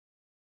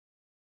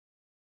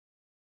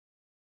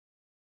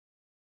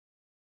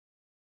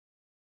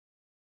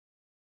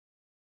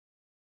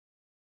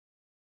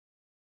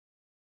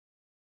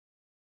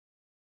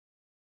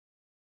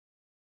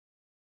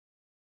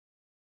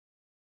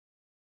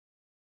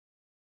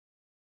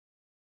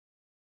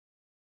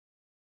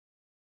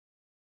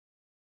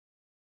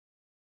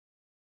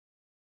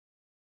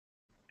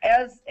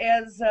as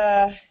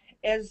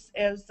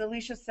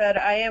Alicia said,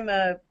 I am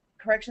a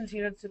corrections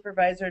unit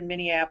supervisor in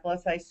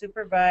Minneapolis. I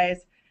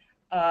supervise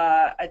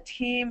a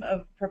team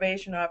of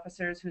probation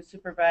officers who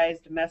supervise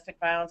domestic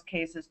violence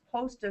cases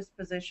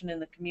post-disposition in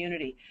the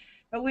community.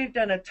 But we've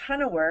done a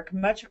ton of work,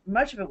 much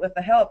of it with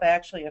the help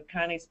actually of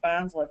Connie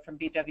Sponslet from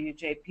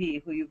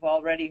BWJP, who you've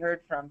already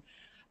heard from,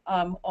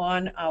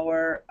 on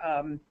our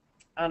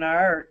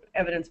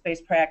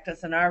evidence-based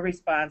practice and our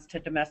response to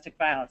domestic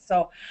violence.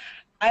 So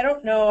I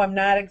don't know, I'm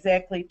not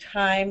exactly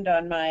timed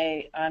on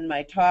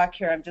my talk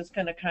here. I'm just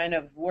going to kind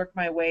of work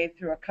my way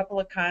through a couple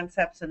of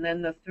concepts and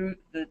then through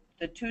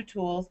the two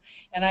tools,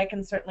 and I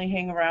can certainly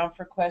hang around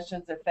for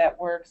questions if that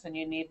works and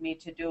you need me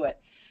to do it.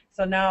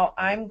 So now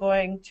I'm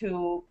going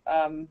to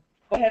go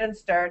ahead and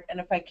start, and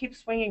if I keep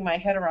swinging my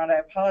head around, I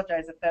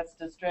apologize if that's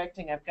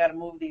distracting. I've got to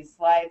move these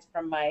slides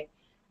from my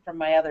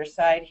other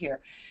side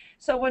here.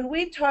 So when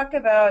we talk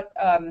about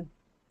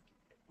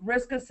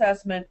risk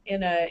assessment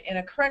in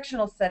a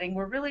correctional setting,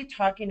 we're really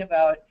talking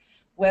about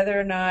whether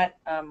or not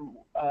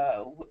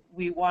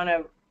we want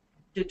to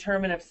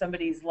determine if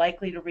somebody's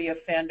likely to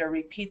reoffend or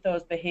repeat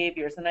those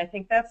behaviors. And I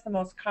think that's the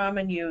most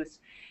common use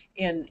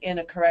in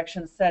a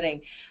correction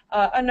setting.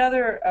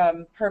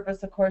 Another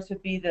purpose, of course,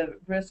 would be the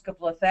risk of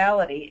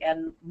lethality,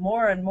 and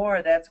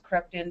more that's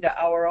crept into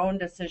our own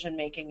decision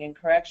making in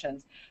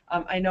corrections.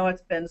 I know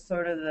it's been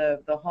sort of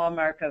the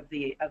hallmark of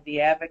the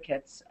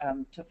advocates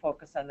to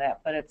focus on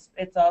that, but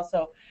it's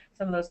also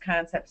some of those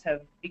concepts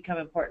have become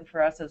important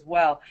for us as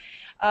well.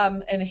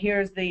 And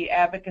here's the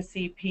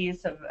advocacy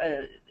piece of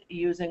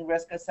using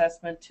risk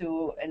assessment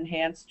to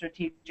enhance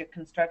strategic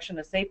construction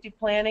of safety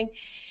planning.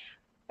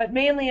 But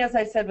mainly, as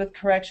I said, with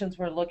corrections,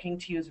 we're looking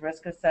to use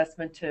risk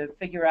assessment to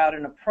figure out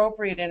an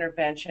appropriate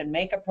intervention,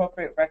 make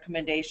appropriate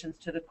recommendations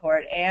to the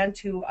court and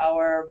to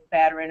our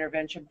batterer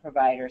intervention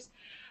providers.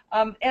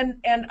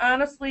 And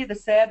honestly, the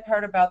sad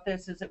part about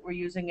this is that we're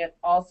using it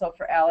also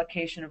for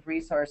allocation of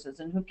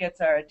resources. And who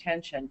gets our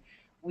attention?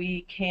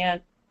 We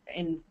can't,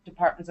 in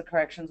departments of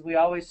corrections, we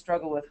always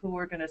struggle with who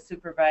we're going to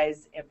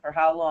supervise and for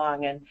how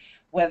long, and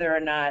whether or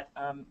not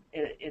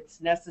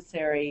it's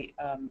necessary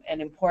and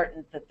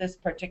important that this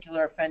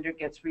particular offender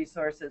gets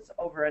resources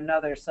over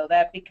another. So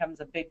that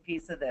becomes a big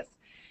piece of this.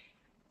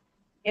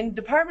 In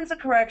departments of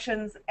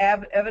corrections,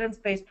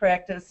 evidence-based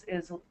practice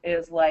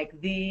is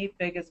like the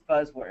biggest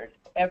buzzword.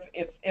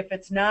 If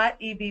it's not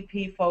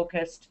EBP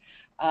focused,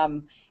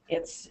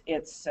 it's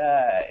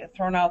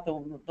thrown out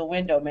the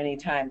window many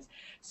times.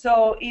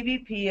 So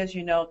EBP, as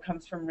you know,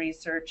 comes from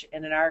research,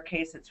 and in our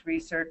case, it's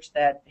research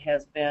that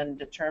has been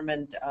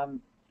determined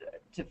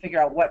to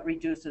figure out what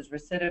reduces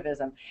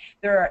recidivism.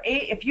 There are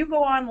 8, if you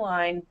go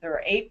online, there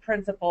are 8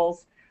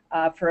 principles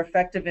for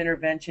effective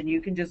intervention.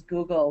 You can just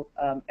Google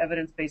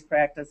evidence-based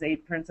practice,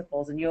 8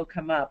 principles, and you'll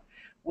come up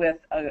with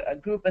a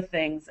group of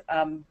things.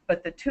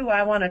 But the 2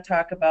 I want to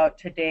talk about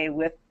today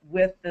with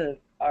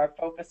our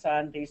focus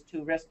on these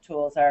 2 risk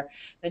tools are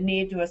the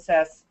need to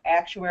assess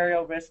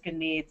actuarial risk and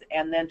needs,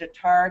 and then to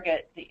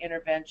target the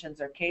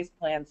interventions or case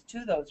plans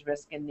to those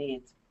risk and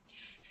needs.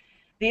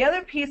 The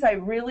other piece I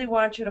really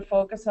want you to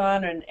focus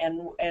on,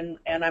 and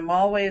I'm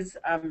always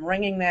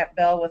ringing that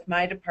bell with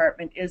my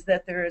department, is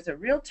that there is a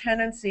real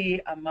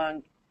tendency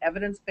among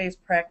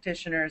evidence-based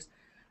practitioners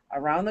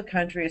around the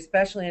country,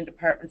 especially in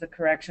departments of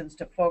corrections,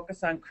 to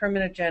focus on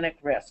criminogenic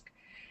risk.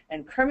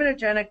 And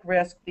criminogenic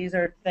risk, these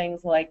are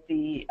things like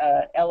the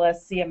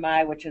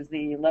LSCMI, which is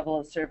the level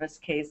of service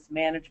case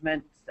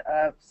management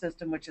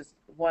system, which is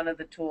one of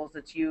the tools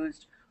that's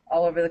used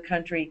all over the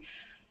country.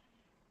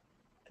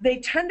 They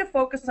tend to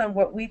focus on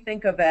what we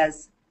think of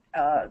as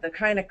the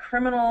kind of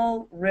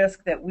criminal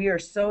risk that we are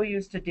so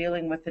used to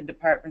dealing with in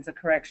departments of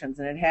corrections,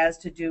 and it has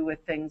to do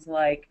with things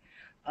like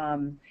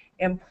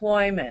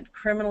employment,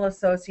 criminal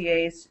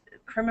associates,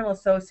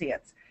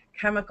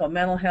 chemical,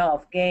 mental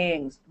health,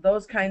 gangs,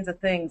 those kinds of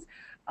things.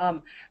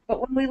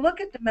 But when we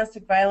look at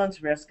domestic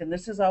violence risk, and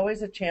this is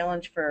always a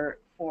challenge for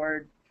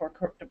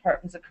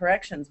departments of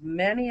corrections,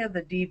 many of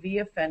the DV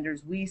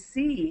offenders we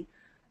see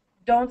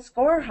don't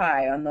score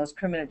high on those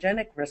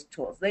criminogenic risk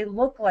tools. They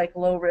look like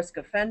low-risk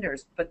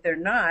offenders, but they're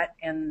not,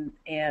 and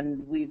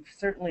we've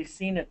certainly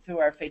seen it through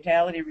our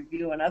fatality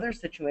review and other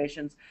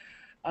situations,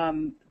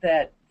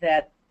 that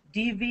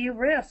DV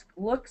risk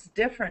looks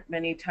different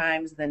many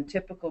times than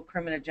typical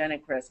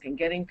criminogenic risk, and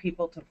getting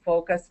people to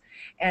focus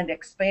and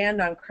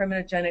expand on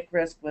criminogenic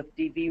risk with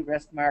DV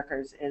risk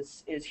markers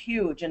is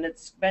huge, and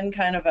it's been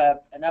kind of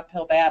an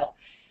uphill battle.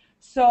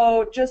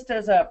 So just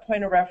as a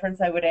point of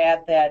reference, I would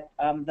add that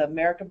the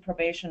American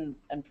Probation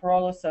and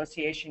Parole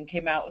Association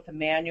came out with a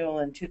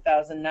manual in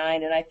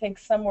 2009, and I think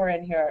somewhere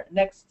in here,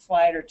 next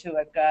slide or two,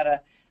 I've got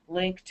a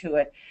link to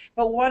it.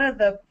 But one of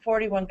the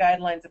 41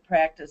 guidelines of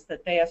practice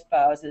that they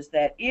espouse is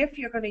that if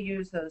you're going to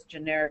use those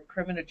generic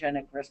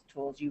criminogenic risk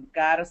tools, you've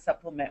got to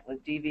supplement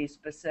with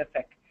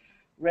DV-specific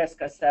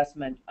risk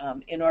assessment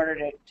in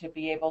order to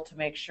be able to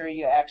make sure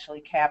you actually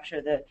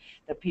capture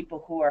the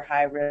people who are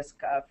high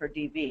risk for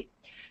DV.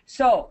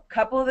 So a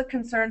couple of the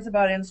concerns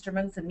about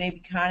instruments, and maybe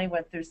Connie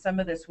went through some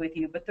of this with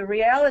you, but the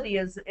reality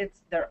is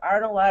there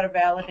aren't a lot of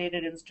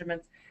validated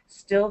instruments,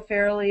 still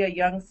fairly a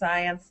young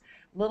science,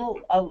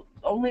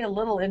 only a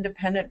little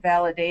independent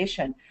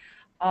validation.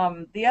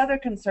 The other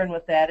concern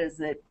with that is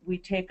that we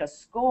take a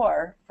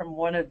score from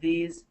one of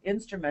these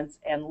instruments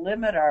and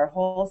limit our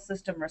whole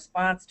system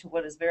response to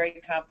what is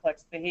very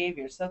complex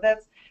behavior. So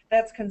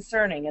that's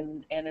concerning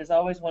and is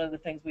always one of the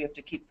things we have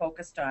to keep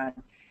focused on.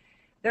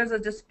 There's a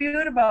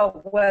dispute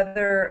about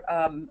whether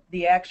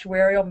the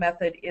actuarial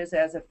method is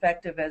as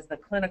effective as the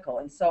clinical,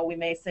 and so we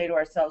may say to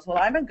ourselves, well,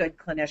 I'm a good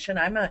clinician,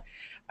 I'm a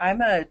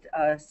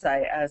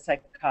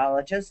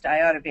psychologist,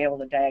 I ought to be able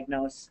to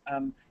diagnose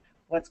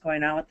what's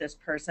going on with this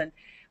person,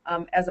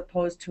 as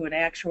opposed to an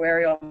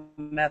actuarial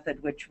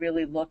method which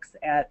really looks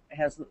at,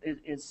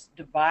 is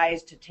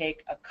devised to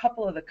take a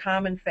couple of the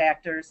common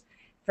factors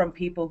from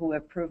people who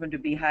have proven to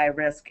be high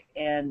risk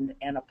and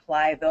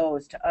apply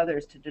those to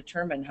others to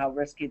determine how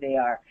risky they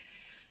are.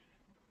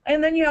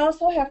 And then you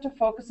also have to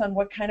focus on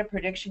what kind of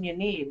prediction you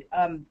need.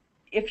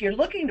 If you're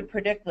looking to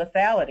predict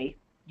lethality,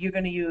 you're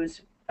going to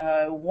use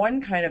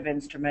one kind of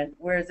instrument,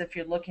 whereas if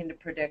you're looking to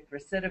predict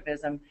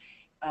recidivism,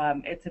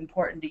 it's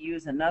important to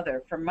use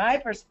another. From my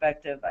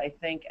perspective, I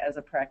think as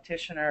a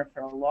practitioner for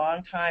a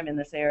long time in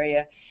this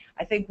area,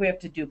 I think we have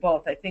to do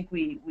both. I think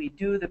we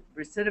do the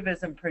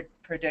recidivism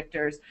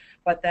predictors,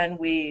 but then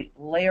we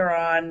layer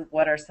on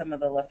what are some of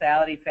the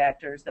lethality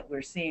factors that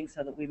we're seeing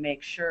so that we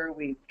make sure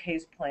we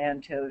case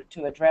plan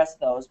to address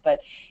those. But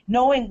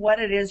knowing what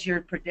it is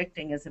you're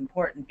predicting is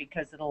important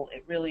because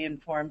it really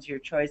informs your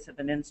choice of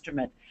an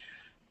instrument.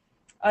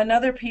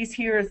 Another piece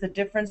here is the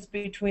difference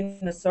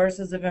between the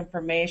sources of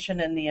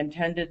information and the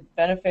intended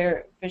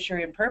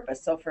beneficiary and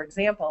purpose. So, for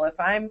example, if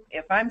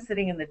I'm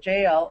sitting in the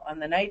jail on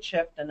the night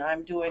shift and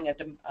I'm doing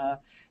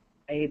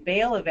a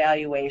bail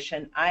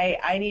evaluation,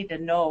 I need to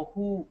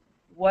know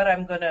what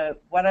I'm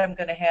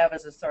gonna have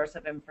as a source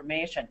of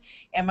information.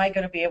 Am I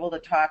going to be able to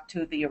talk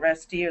to the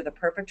arrestee or the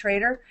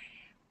perpetrator?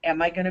 Am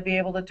I going to be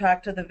able to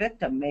talk to the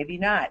victim? Maybe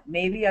not.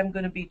 Maybe I'm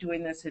going to be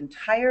doing this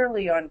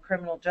entirely on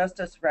criminal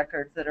justice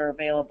records that are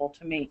available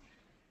to me.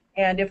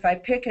 And if I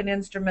pick an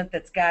instrument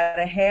that's got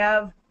to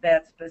have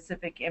that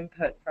specific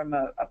input from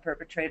a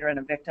perpetrator and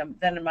a victim,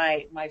 then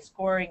my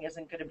scoring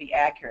isn't going to be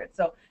accurate.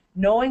 So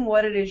knowing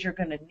what it is you're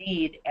going to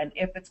need and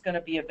if it's going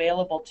to be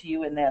available to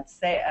you in that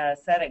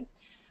setting.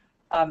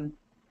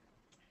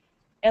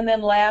 And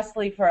then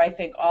lastly, for I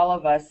think all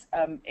of us,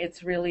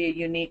 it's really a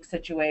unique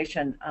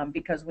situation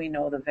because we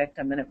know the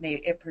victim and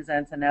it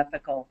presents an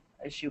ethical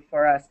issue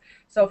for us.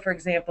 So for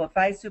example, if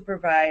I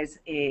supervise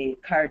a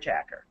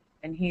carjacker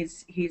and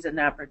he's an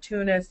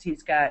opportunist,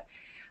 he's got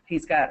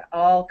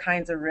all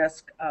kinds of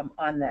risk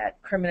on that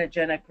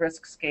criminogenic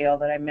risk scale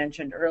that I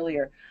mentioned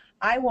earlier,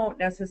 I won't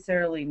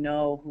necessarily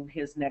know who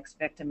his next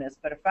victim is.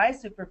 But if I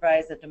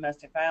supervise a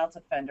domestic violence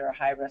offender, a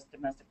high-risk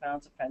domestic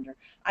violence offender,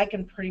 I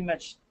can pretty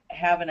much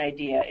have an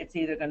idea. It's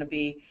either going to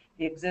be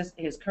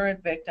his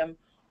current victim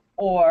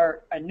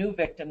or a new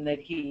victim that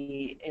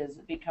he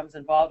becomes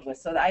involved with.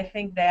 So I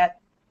think that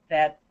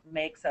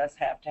makes us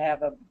have to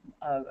have a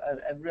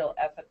real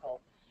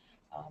ethical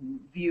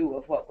view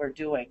of what we're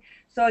doing.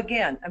 So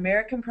again,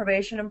 American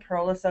Probation and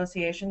Parole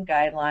Association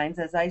guidelines,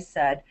 as I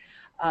said,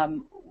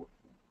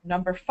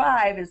 number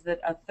 5 is that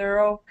a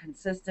thorough,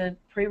 consistent,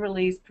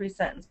 pre-release,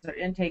 pre-sentence, or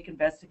intake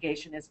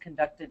investigation is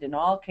conducted in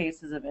all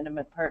cases of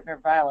intimate partner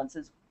violence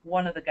is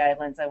one of the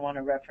guidelines I want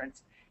to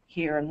reference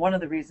here, and one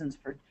of the reasons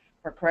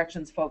for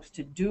corrections folks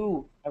to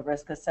do a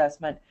risk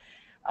assessment.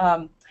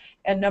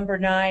 And number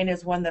 9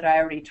 is one that I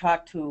already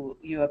talked to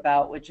you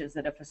about, which is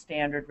that if a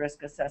standard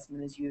risk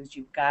assessment is used,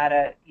 you've got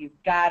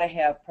to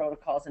have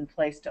protocols in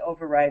place to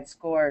override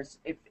scores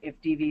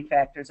if DV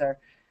factors are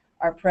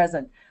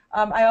present.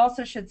 I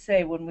also should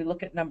say, when we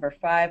look at number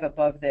 5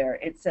 above there,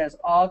 it says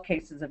all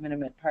cases of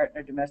intimate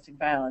partner domestic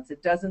violence.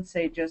 It doesn't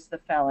say just the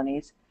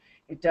felonies.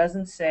 It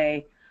doesn't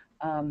say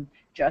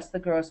just the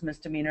gross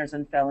misdemeanors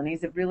and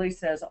felonies. It really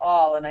says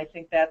all, and I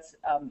think that's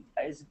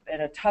is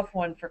a tough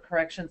one for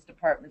corrections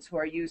departments who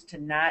are used to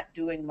not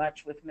doing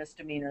much with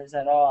misdemeanors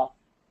at all.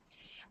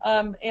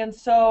 And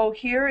so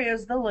here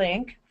is the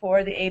link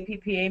for the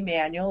APPA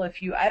manual.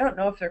 I don't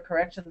know if there are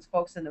corrections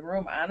folks in the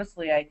room.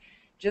 Honestly, I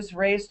just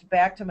raced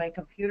back to my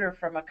computer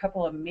from a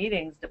couple of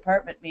meetings,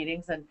 department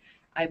meetings, and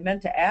I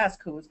meant to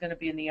ask who was going to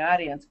be in the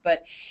audience.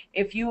 But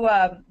if you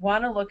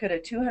want to look at a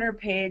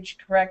 200-page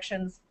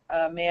corrections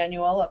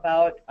manual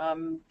about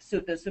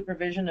the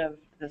supervision of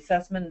the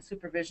assessment and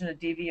supervision of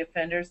DV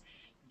offenders,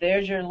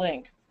 there's your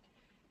link.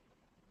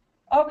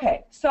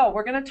 Okay, so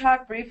we're going to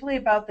talk briefly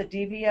about the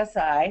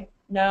DVSI.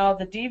 Now,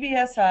 the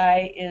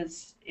DVSI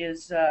is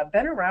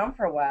been around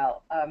for a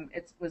while.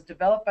 It was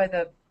developed by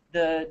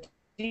the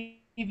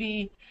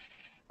DV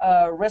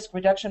Risk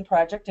Reduction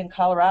Project in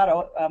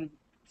Colorado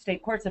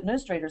State Courts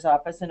Administrator's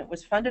Office, and it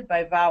was funded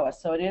by VAWA,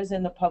 so it is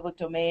in the public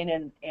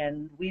domain,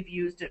 and we've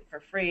used it for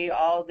free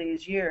all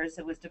these years.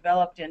 It was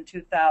developed in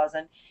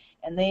 2000,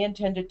 and they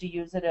intended to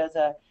use it as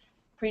a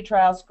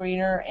pretrial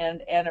screener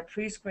and a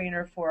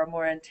pre-screener for a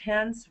more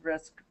intense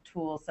risk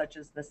tool such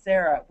as the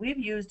SARA. We've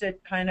used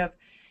it kind of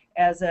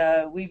as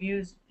we've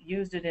used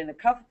it in a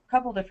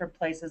couple different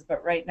places,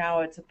 but right now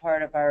it's a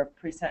part of our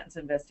pre-sentence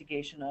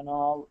investigation on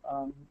all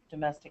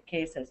domestic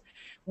cases.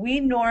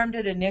 We normed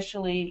it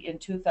initially in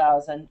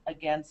 2000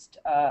 against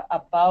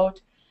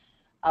about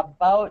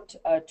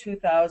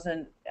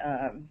 2,000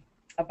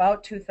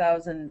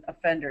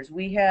 offenders.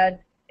 We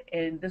had,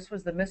 and this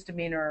was the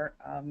misdemeanor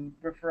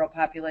referral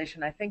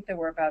population, I think there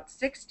were about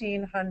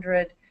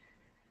 1,600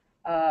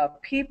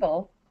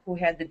 people who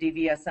had the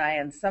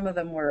DVSI, and some of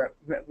them were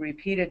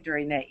repeated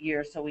during that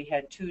year, so we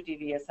had 2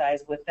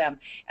 DVSIs with them.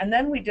 And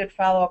then we did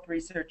follow-up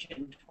research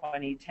in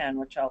 2010,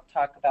 which I'll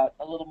talk about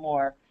a little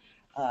more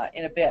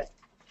in a bit.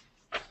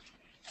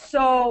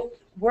 So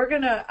we're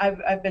gonna,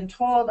 I've been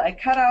told, I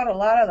cut out a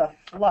lot of the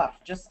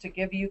fluff just to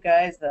give you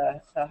guys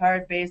the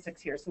hard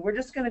basics here. So we're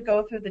just gonna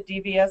go through the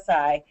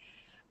DVSI.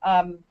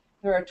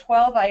 There are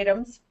 12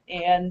 items,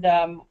 and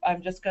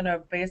I'm just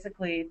gonna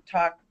basically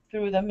talk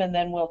through them, and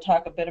then we'll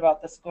talk a bit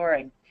about the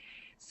scoring.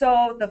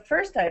 So the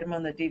first item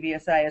on the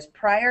DVSI is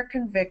prior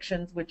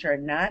convictions which are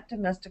not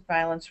domestic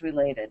violence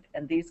related,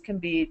 and these can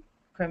be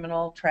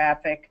criminal,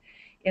 traffic.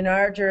 In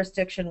our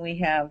jurisdiction,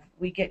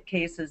 we get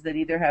cases that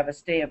either have a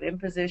stay of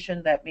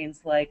imposition, that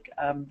means like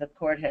the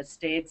court has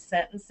stayed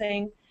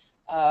sentencing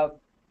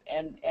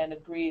and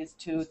agrees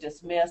to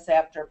dismiss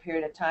after a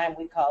period of time.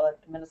 We call it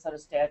Minnesota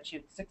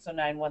statute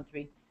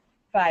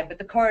 609135, but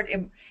the court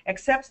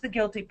accepts the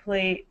guilty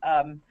plea,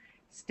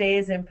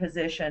 stays in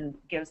position,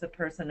 gives the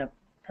person a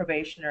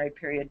probationary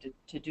period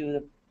to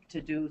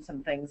do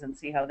some things and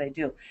see how they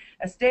do.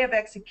 A stay of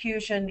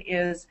execution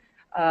is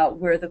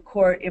where the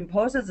court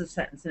imposes a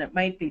sentence, and it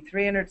might be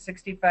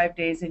 365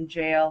 days in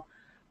jail,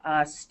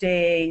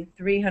 stay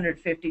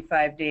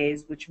 355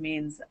 days, which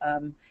means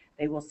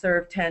they will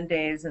serve 10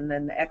 days, and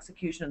then the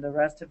execution of the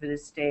rest of it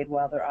is stayed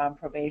while they're on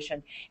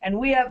probation. And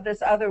we have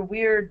this other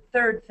weird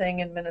third thing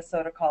in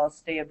Minnesota called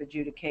stay of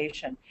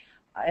adjudication.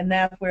 And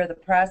that's where the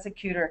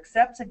prosecutor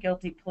accepts a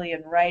guilty plea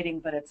in writing,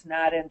 but it's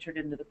not entered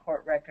into the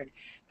court record.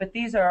 But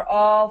these are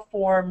all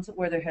forms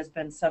where there has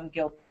been some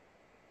guilt.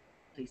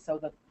 So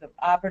the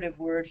operative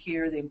word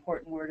here, the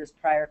important word, is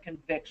prior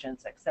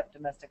convictions, except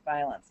domestic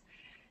violence.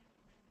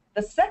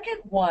 The second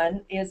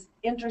one is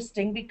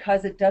interesting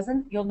because it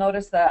doesn't, you'll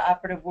notice the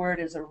operative word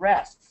is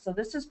arrests. So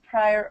this is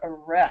prior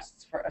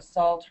arrests for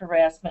assault,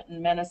 harassment,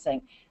 and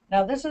menacing.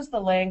 Now, this is the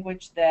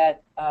language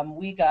that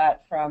we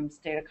got from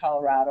state of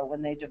Colorado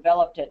when they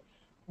developed it.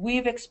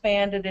 We've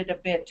expanded it a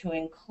bit to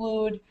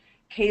include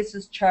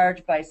cases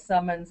charged by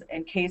summons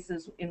and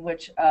cases in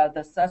which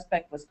the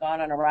suspect was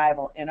gone on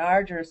arrival. In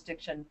our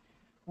jurisdiction,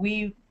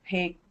 we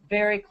pay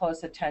very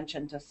close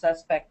attention to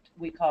suspect,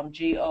 we call them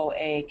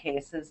GOA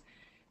cases,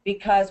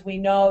 because we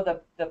know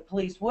the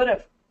police would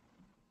have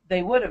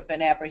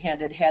been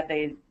apprehended had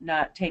they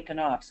not taken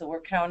off. So we're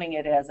counting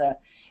it as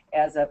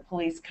a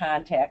police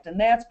contact. And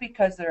that's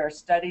because there are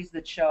studies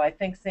that show, I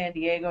think San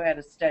Diego had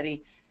a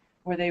study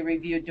where they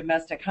reviewed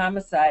domestic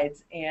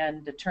homicides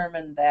and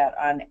determined that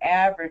on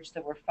average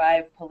there were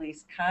 5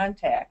 police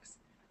contacts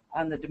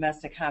on the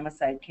domestic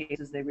homicide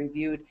cases they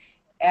reviewed.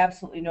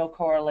 Absolutely no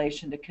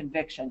correlation to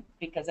conviction,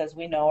 because as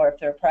we know, or if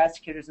there are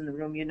prosecutors in the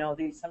room, you know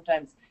these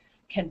sometimes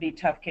can be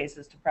tough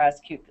cases to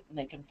prosecute and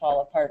they can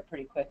fall apart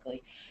pretty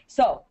quickly.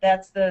 So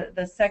that's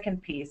the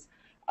second piece.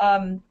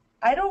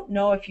 I don't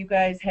know if you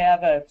guys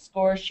have a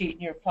score sheet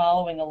and you're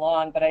following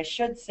along, but I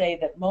should say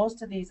that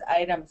most of these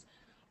items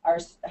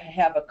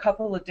have a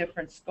couple of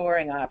different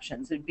scoring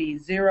options. It'd be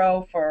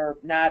 0 for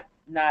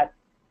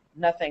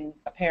nothing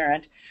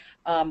apparent,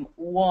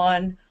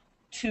 1,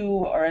 2,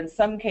 or in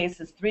some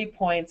cases 3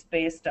 points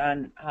based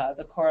on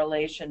the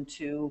correlation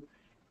to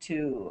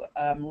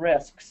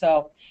risk.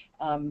 So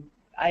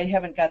I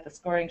haven't got the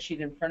scoring sheet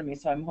in front of me,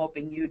 so I'm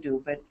hoping you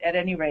do. But at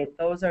any rate,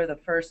 those are the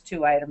first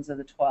 2 items of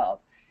the 12.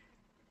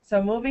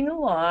 So moving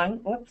along,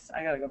 whoops,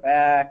 I got to go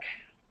back.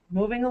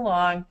 Moving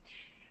along,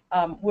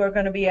 we're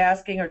going to be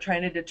asking or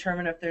trying to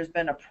determine if there's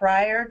been a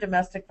prior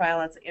domestic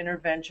violence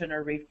intervention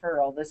or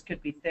referral. This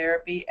could be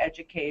therapy,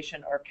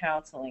 education, or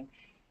counseling.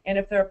 And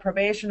if there are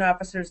probation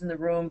officers in the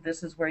room,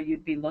 this is where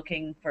you'd be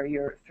looking for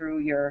through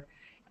your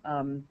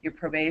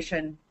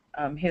probation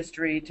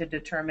history to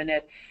determine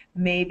it.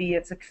 Maybe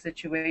it's a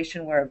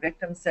situation where a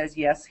victim says,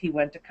 yes, he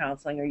went to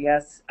counseling, or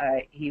yes,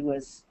 he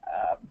was,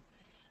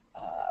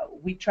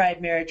 we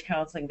tried marriage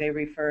counseling, they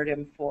referred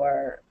him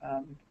for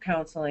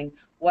counseling,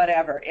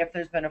 whatever. If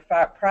there's been a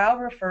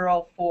prior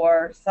referral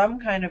for some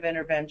kind of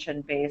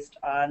intervention based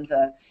on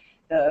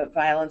the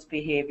violence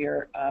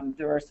behavior,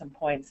 there are some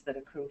points that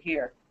accrue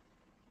here.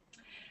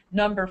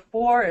 Number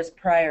 4 is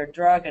prior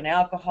drug and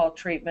alcohol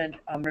treatment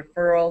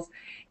referrals,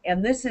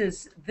 and this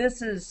is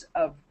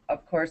of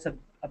course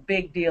a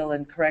big deal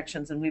in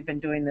corrections, and we've been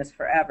doing this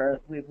forever.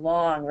 We've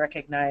long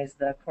recognized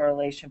the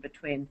correlation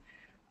between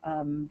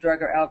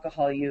drug or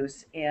alcohol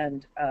use,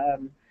 uh,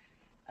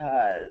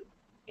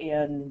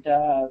 and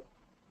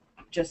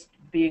just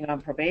being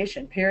on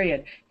probation,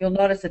 period. You'll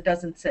notice it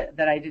doesn't say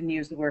that I didn't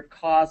use the word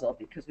causal,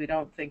 because we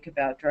don't think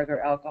about drug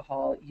or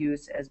alcohol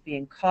use as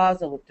being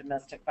causal with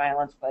domestic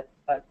violence, but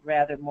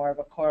rather more of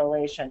a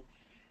correlation.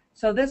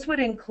 So this would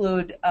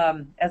include,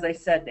 as I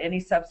said, any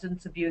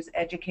substance abuse,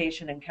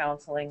 education, and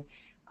counseling.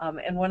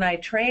 And when I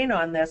train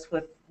on this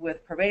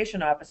with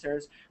probation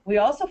officers, we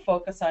also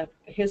focus on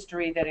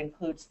history that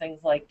includes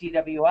things like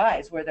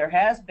DWIs, where there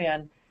has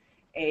been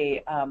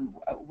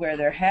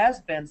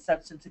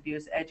substance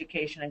abuse,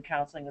 education, and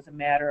counseling as a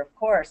matter of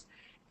course,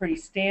 pretty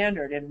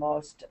standard in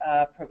most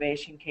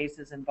probation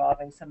cases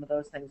involving some of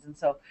those things. And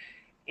so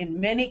in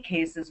many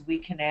cases, we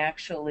can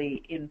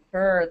actually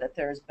infer that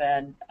there's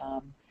been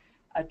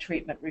a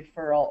treatment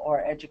referral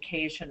or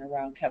education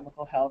around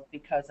chemical health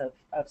because of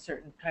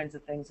certain kinds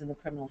of things in the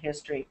criminal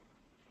history.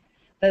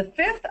 The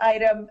fifth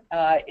item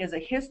is a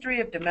history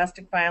of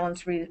domestic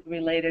violence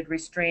related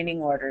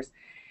restraining orders.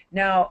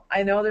 Now,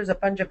 I know there's a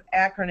bunch of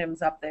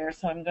acronyms up there,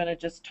 so I'm going to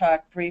just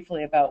talk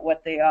briefly about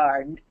what they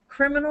are.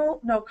 Criminal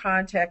no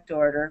contact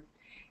order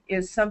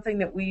is something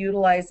that we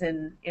utilize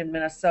in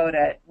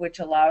Minnesota, which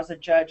allows a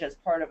judge, as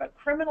part of a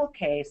criminal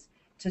case,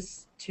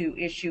 to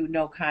issue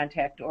no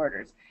contact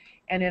orders.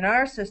 And in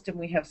our system,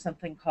 we have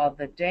something called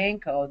the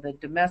DANCO, the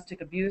Domestic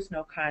Abuse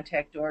No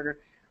Contact Order,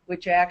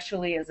 which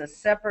actually is a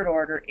separate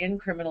order in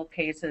criminal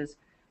cases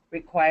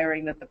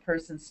requiring that the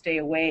person stay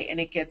away, and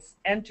it gets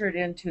entered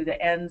into the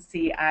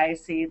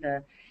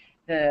NCIC,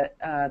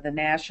 the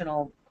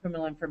National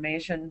Criminal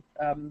Information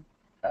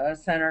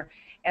Center,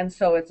 and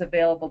so it's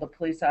available to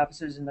police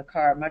officers in the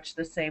car, much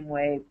the same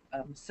way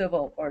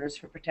civil orders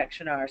for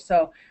protection are.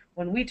 So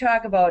when we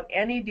talk about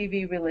any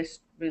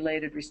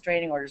DV-related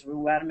restraining orders, we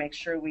want to make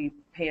sure we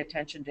pay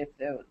attention to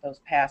those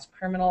past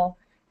criminal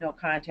no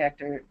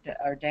contact, or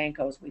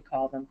DANCOs, we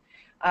call them.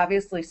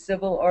 Obviously,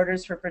 civil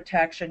orders for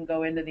protection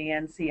go into the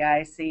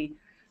NCIC.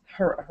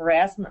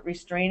 Harassment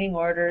restraining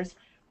orders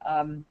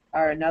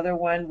are another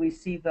one. We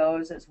see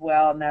those as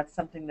well, and that's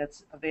something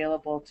that's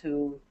available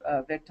to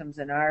victims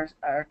in our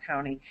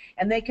county.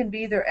 And they can be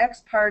either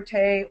ex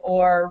parte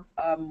or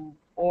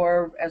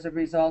as a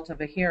result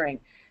of a hearing.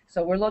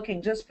 So we're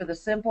looking just for the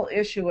simple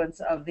issuance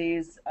of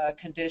these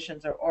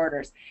conditions or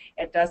orders.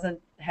 It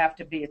doesn't have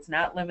to be, it's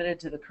not limited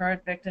to the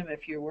current victim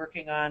if you're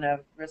working on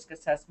a risk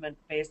assessment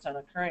based on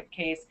a current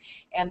case.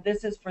 And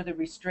this is for the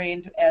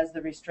restrained, as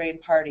the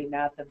restrained party,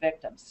 not the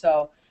victim.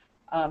 So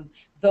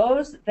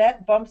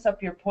that bumps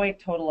up your point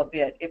total a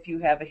bit if you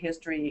have a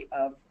history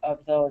of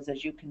those,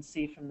 as you can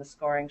see from the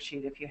scoring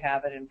sheet if you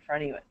have it in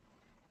front of you.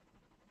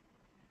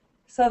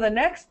 So the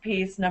next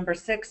piece, number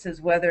 6,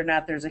 is whether or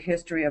not there's a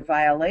history of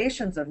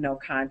violations of no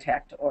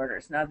contact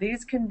orders. Now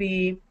these can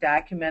be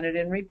documented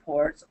in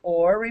reports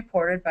or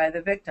reported by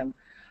the victim.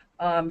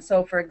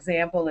 So for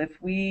example,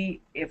 if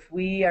we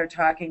are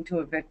talking to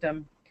a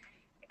victim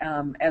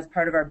as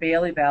part of our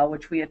bail eval,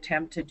 which we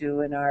attempt to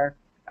do in our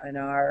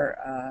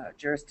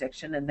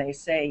jurisdiction, and they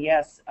say,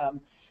 yes,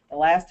 the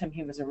last time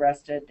he was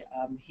arrested,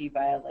 he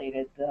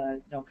violated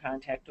the no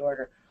contact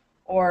order.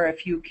 Or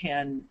if you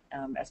can,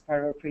 as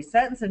part of a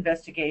pre-sentence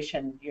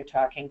investigation, you're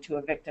talking to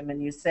a victim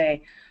and you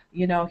say,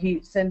 you know,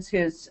 since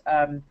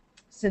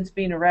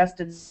being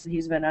arrested,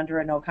 he's been under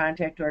a no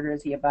contact order.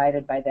 Has he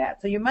abided by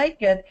that? So you might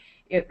get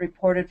it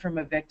reported from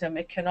a victim.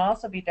 It can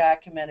also be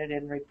documented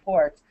in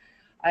reports.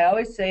 I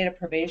always say to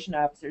probation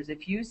officers,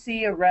 if you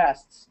see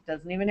arrests,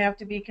 doesn't even have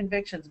to be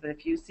convictions, but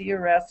if you see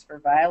arrests for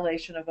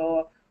violation of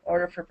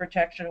order for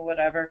protection or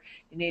whatever,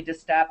 you need to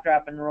stop,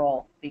 drop, and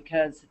roll,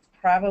 because it's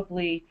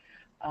probably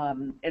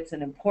it's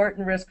an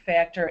important risk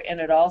factor,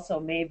 and it also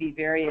may be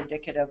very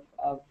indicative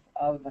of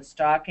a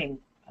stalking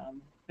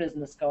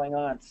business going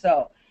on.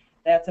 So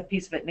that's a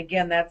piece of it. And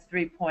again, that's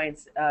 3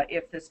 points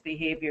if this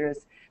behavior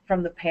is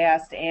from the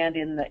past and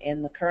in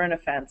the current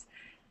offense.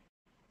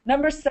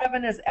 Number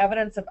 7 is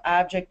evidence of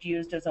object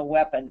used as a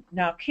weapon.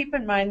 Now, keep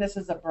in mind this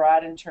is a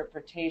broad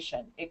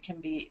interpretation.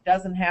 It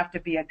doesn't have to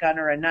be a gun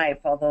or a knife,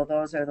 although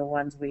those are the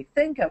ones we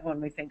think of when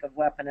we think of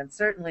weapon, and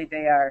certainly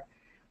they are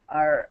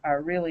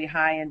really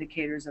high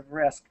indicators of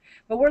risk.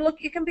 But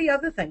it can be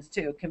other things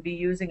too. It can be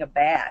using a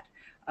bat,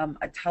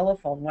 a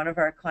telephone. One of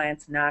our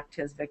clients knocked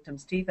his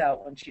victim's teeth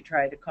out when she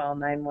tried to call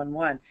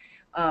 911.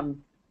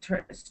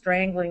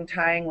 Strangling,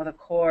 tying with a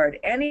cord.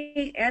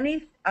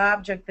 Any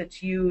object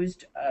that's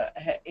used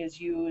is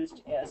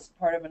used as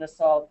part of an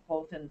assault,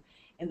 both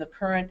in the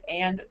current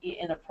and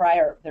in a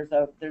prior.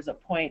 There's a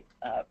point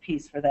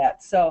piece for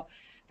that. So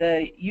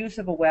the use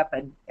of a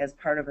weapon as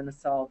part of an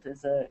assault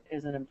is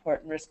an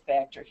important risk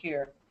factor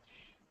here.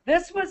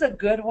 This was a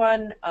good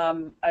one.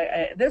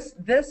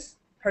 This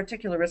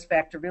particular risk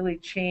factor really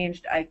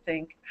changed, I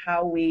think,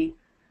 how we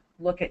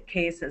look at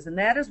cases, and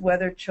that is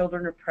whether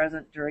children are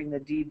present during the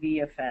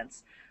DV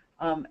offense.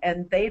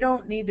 And they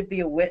don't need to be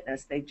a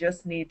witness. They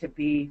just need to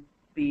be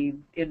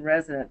in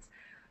residence.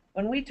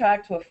 When we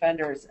talk to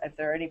offenders, if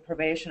there are any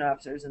probation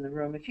officers in the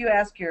room, if you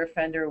ask your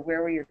offender,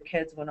 where were your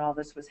kids when all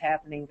this was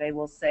happening, they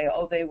will say,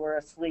 oh, they were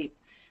asleep.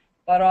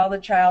 But all the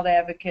child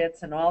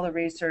advocates and all the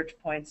research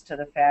points to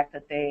the fact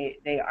that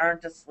they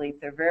aren't asleep.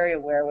 They're very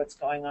aware of what's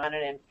going on,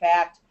 and in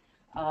fact,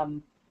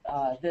 um,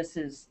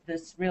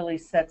 this really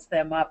sets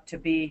them up to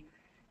be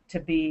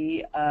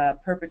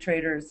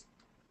perpetrators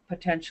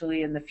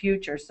potentially in the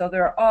future. So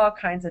there are all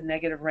kinds of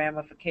negative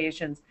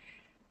ramifications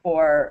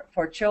for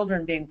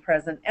children being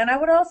present. And I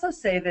would also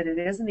say that it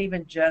isn't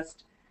even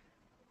just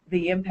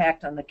the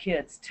impact on the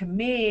kids. To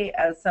me,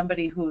 as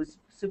somebody who's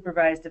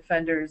supervised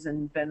offenders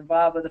and been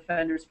involved with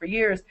offenders for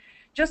years,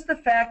 just the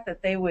fact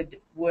that they would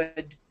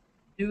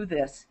do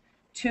this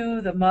to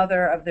the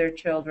mother of their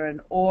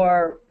children,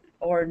 or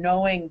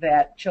knowing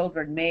that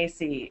children may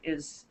see,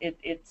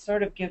 it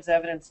sort of gives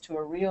evidence to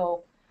a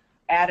real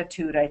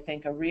attitude, I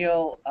think, a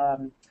real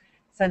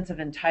sense of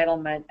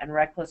entitlement and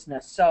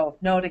recklessness. So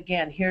note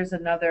again, here's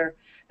another,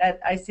 that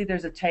I see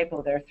there's a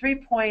typo there. 3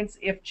 points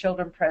if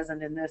children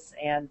present in this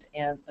and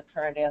the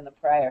current and the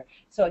prior.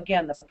 So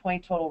again, the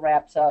point total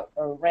ramps up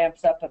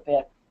a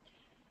bit.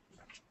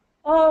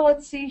 Oh,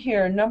 let's see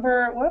here.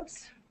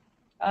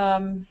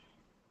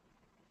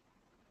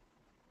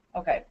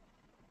 Okay.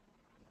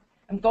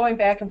 I'm going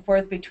back and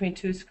forth between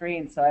two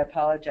screens, so I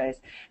apologize.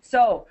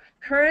 So,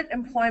 current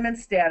employment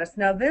status.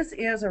 Now, this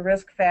is a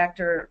risk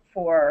factor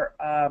for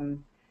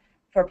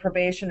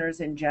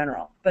probationers in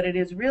general, but it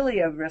is really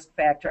a risk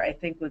factor, I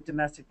think, with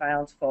domestic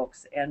violence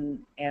folks, and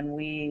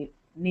we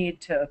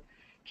need to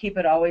keep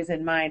it always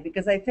in mind,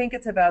 because I think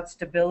it's about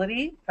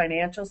stability,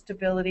 financial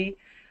stability,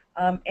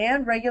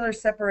 and regular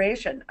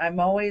separation. I'm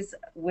always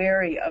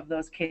wary of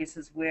those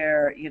cases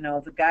where, you know,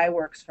 the guy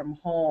works from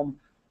home,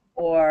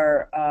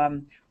 or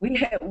we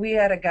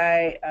had a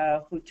guy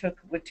who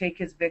would take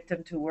his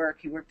victim to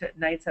work. He worked at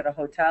nights at a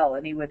hotel,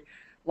 and he would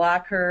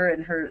lock her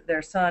and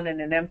their son in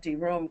an empty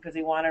room because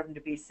he wanted them to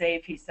be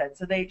safe, he said.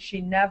 So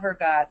she never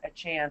got a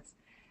chance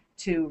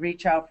to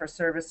reach out for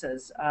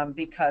services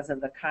because of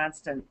the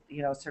constant,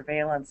 you know,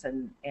 surveillance,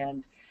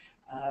 and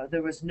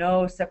there was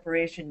no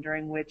separation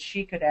during which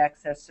she could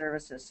access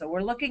services. So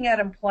we're looking at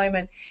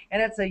employment,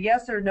 and it's a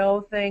yes or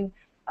no thing.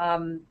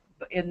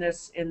 In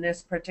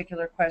this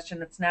particular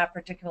question, it's not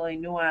particularly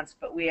nuanced,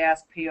 but we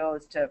ask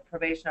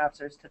probation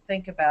officers to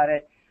think about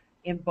it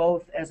in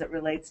both as it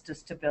relates to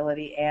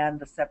stability and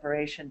the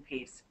separation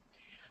piece.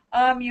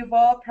 You've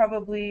all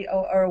probably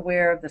are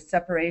aware of the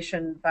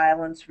separation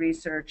violence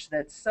research,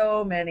 that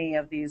so many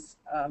of these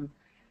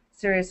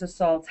serious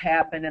assaults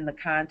happen in the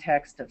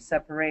context of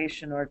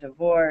separation or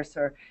divorce,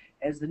 or,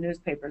 as the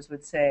newspapers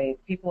would say,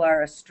 people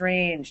are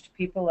estranged,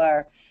 people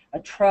are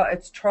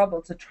it's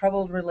a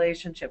troubled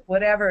relationship,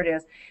 whatever it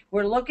is.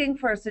 We're looking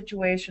for a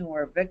situation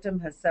where a victim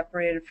has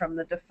separated from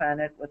the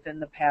defendant within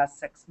the past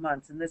 6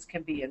 months, and this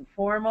can be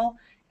informal,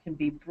 can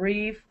be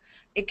brief,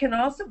 it can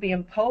also be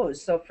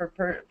imposed. So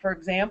for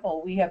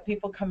example, we have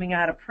people coming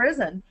out of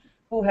prison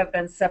who have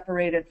been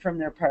separated from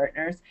their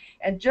partners,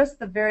 and just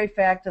the very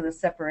fact of the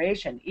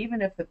separation,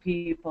 even if the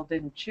people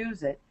didn't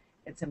choose it,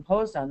 it's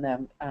imposed on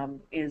them,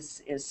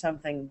 is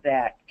something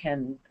that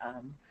can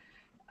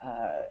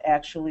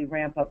actually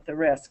ramp up the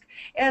risk.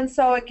 And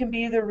so it can be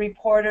either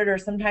reported, or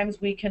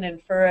sometimes we can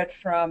infer it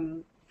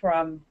from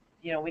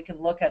you know, we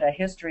can look at a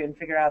history and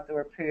figure out there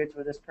were periods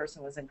where this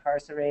person was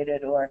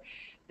incarcerated, or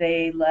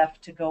they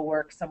left to go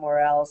work somewhere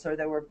else, or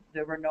there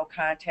were no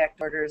contact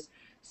orders.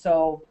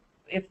 So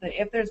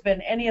if there's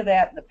been any of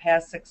that in the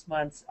past 6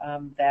 months,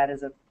 that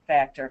is a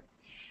factor.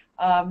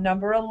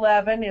 Number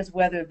 11 is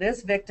whether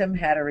this victim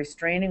had a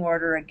restraining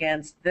order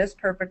against this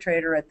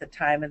perpetrator at the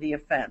time of the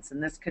offense.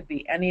 And this could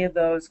be any of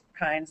those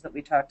kinds that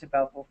we talked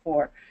about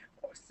before,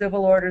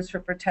 civil orders for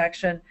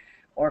protection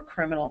or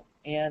criminal.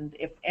 And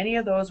if any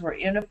of those were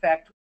in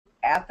effect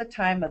at the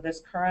time of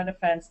this current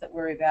offense that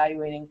we're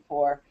evaluating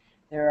for,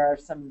 there are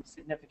some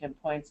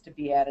significant points to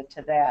be added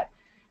to that.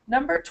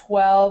 Number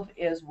 12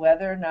 is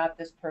whether or not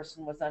this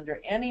person was under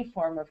any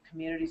form of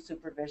community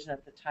supervision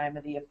at the time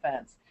of the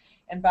offense.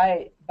 And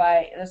by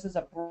this is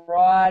a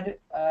broad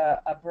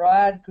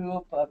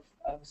group of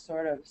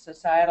sort of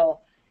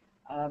societal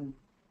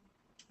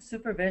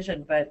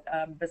supervision, but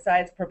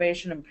besides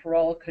probation and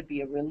parole, could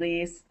be a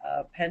release,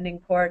 pending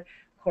court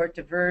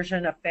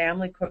diversion, a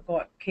family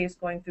court case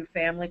going through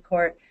family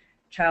court,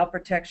 child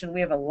protection.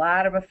 We have a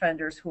lot of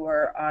offenders who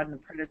are on the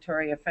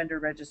predatory offender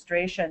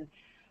registration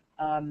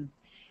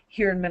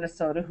here in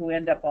Minnesota who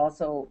end up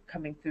also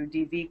coming through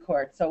DV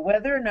court. So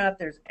whether or not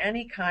there's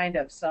any kind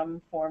of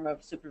some form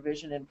of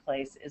supervision in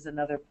place is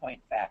another point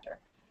factor.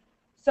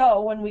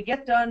 So when we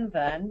get done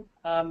then,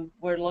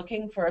 we're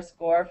looking for a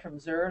score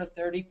from 0 to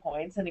 30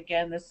 points. And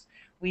again,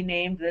 we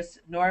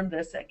normed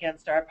this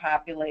against our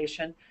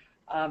population.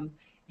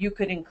 You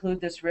could include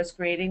this risk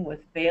rating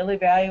with bail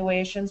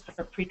evaluations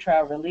for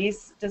pretrial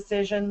release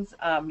decisions.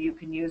 You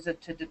can use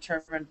it to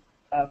determine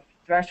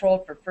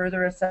threshold for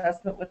further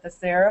assessment with the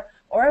SARA,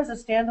 or as a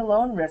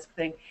standalone risk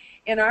thing.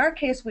 In our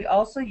case, we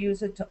also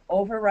use it to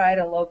override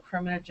a low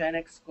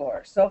criminogenic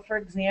score. So for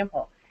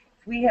example,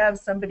 if we have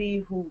somebody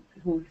who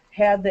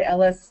had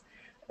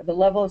the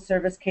level of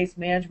service case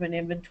management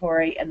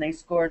inventory, and they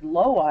scored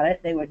low on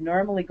it, they would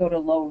normally go to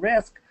low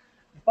risk,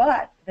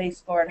 but they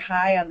scored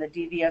high on the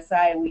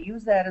DVSI. We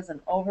use that as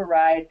an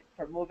override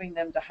for moving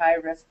them to high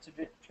risk to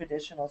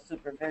traditional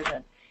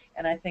supervision.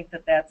 And I think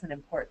that that's an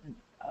important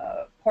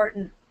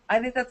I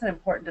think that's an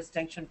important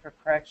distinction for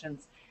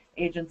corrections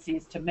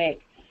agencies to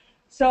make.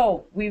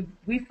 So we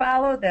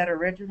followed that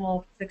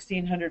original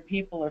 1,600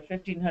 people or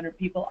 1,500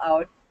 people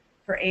out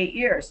for 8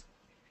 years.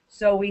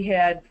 So we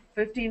had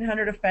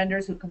 1,500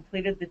 offenders who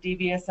completed the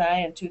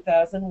DVSI in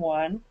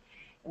 2001. And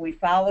we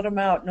followed them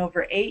out, and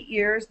over 8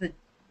 years, the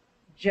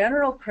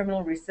general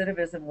criminal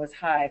recidivism was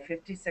high,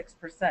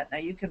 56%. Now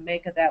you can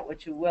make of that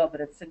what you will,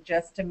 but it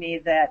suggests to me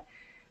that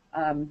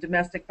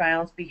domestic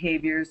violence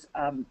behaviors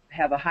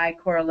have a high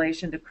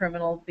correlation to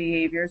criminal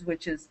behaviors,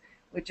 which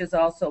is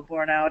also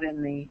borne out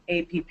in the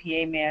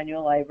APPA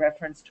manual I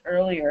referenced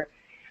earlier.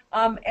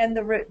 And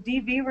the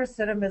DV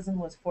recidivism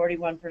was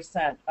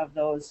 41% of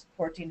those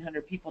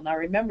 1,400 people. Now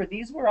remember,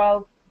 these were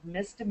all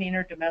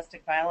misdemeanor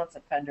domestic violence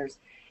offenders,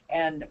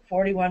 and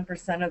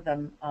 41% of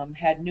them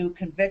had new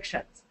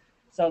convictions.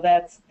 So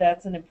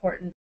that's an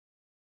important.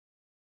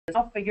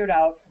 I figured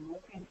out from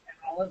looking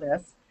at all of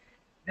this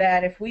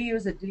that if we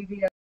use a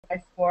DVSI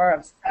score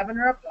of 7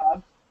 or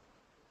above,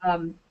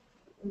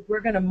 we're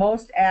going to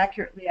most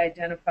accurately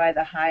identify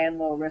the high and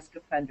low risk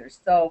offenders.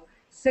 So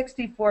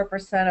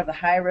 64% of the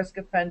high risk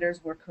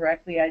offenders were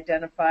correctly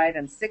identified,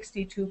 and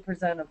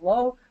 62% of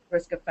low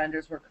risk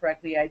offenders were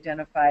correctly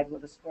identified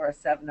with a score of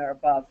 7 or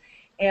above.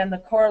 And the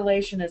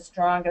correlation is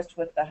strongest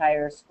with the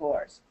higher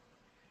scores.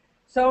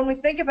 So when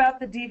we think about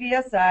the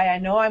DVSI, I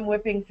know I'm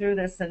whipping through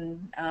this,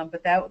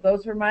 but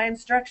those were my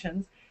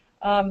instructions.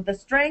 The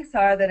strengths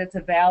are that it's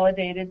a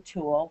validated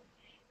tool.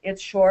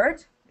 It's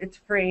short, it's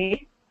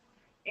free,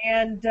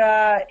 and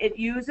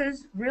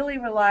it really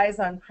relies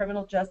on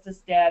criminal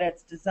justice data.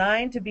 It's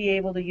designed to be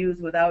able to use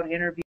without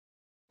interview.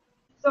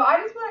 So I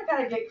just want to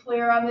kind of get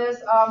clear on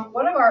this.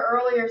 One of our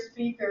earlier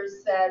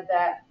speakers said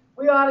that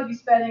we ought to be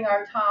spending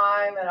our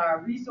time and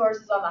our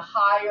resources on the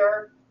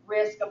higher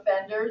risk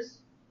offenders.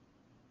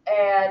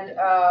 And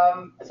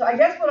so I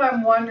guess what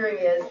I'm wondering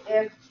is,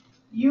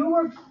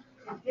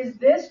 is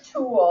this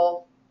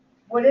tool,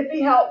 would it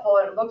be helpful,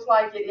 and it looks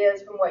like it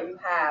is from what you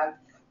have,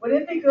 would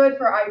it be good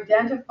for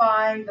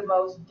identifying the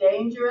most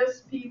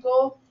dangerous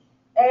people?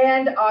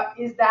 And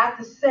is that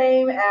the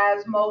same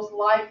as most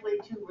likely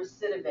to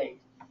recidivate?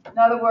 In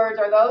other words,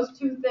 are those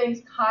two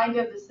things kind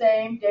of the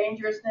same,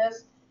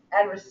 dangerousness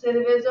and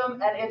recidivism?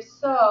 And if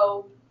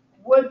so,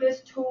 would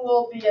this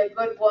tool be a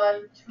good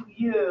one to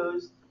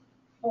use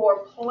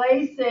for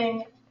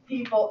placing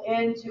people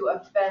into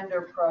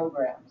offender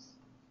programs?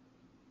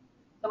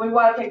 So we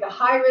want to take the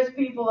high-risk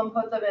people and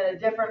put them in a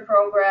different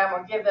program,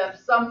 or give them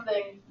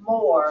something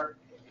more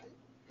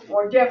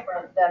or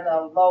different than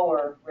the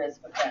lower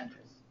risk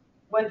offenders.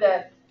 Would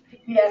the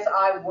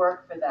PSI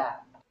work for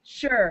that?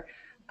 Sure.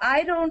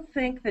 I don't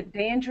think that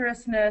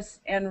dangerousness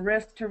and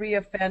risk to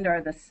reoffend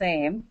are the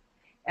same,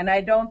 and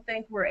I don't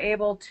think we're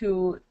able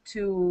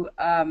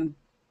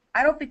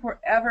I don't think we're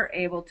ever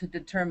able to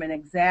determine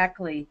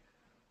exactly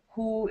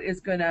who is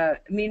going to,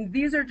 I mean,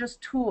 these are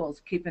just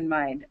tools, keep in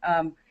mind.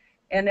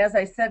 And as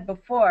I said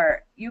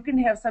before, you can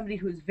have somebody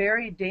who's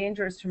very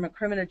dangerous from a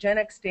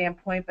criminogenic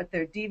standpoint, but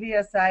their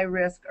DVSI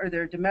risk or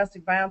their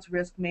domestic violence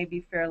risk may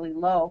be fairly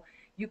low.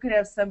 You could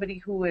have somebody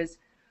who is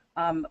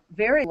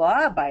very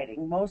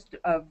law-abiding most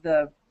of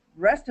the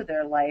rest of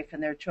their life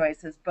and their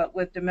choices, but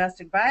with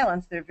domestic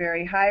violence, they're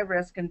very high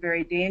risk and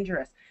very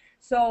dangerous.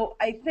 So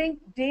I think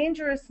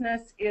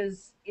dangerousness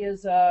is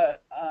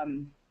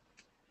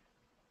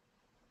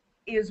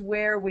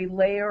where we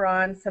layer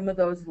on some of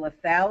those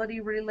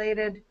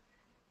lethality-related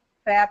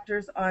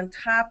factors on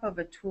top of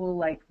a tool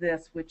like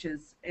this, which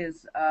is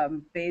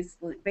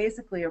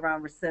basically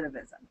around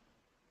recidivism.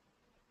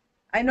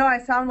 I know I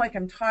sound like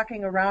I'm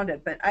talking around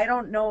it, but I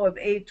don't know of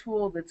a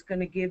tool that's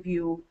going to give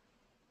you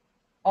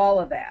all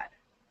of that.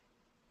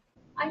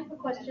 I have a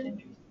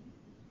question.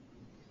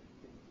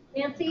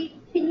 Nancy,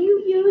 can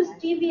you use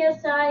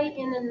DVSI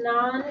in a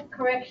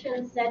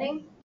non-correction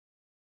setting?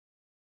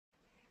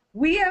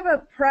 We have a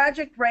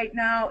project right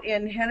now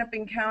in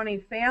Hennepin County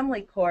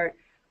Family Court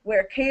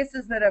where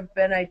cases that have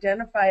been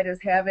identified as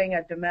having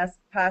a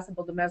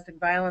possible domestic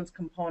violence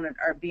component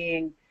are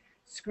being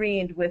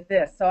screened with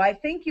this. So I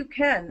think you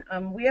can.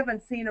 We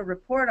haven't seen a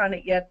report on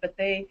it yet, but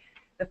the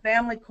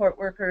family court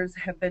workers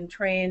have been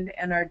trained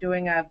and are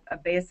doing a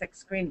basic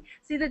screen.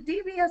 See, the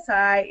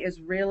DVSI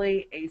is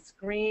really a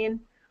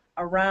screen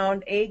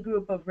around a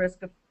group of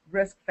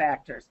risk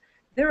factors.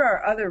 There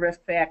are other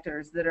risk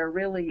factors that are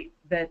really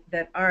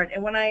that aren't.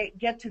 And when I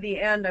get to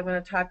the end, I'm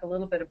going to talk a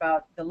little bit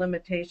about the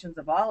limitations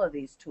of all of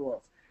these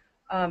tools.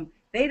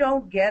 They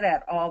don't get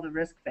at all the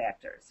risk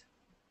factors.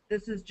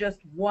 This is just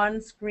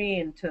one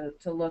screen to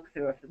look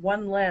through,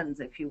 one lens,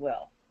 if you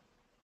will.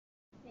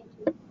 Thank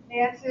you.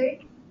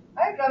 Nancy,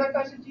 I have another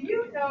question. Do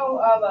you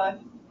know of a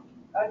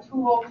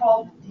tool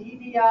called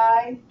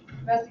DVI,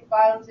 Domestic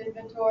Violence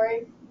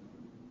Inventory?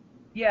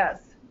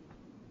 Yes.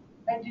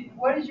 And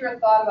what is your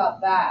thought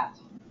about that?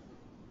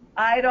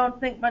 I don't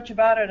think much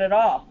about it at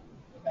all.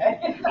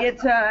 Okay.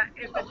 If it's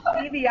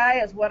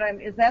DVI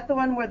is that the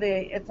one where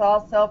it's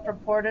all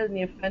self-reported and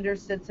the offender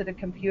sits at a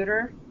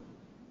computer?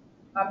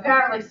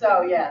 Apparently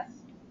so, yes.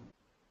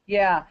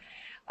 Yeah.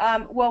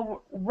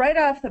 Well, right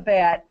off the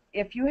bat,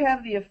 if you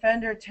have the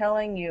offender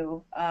telling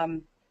you,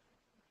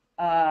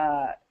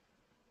 uh,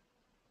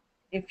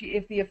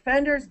 if the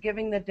offender is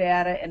giving the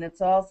data and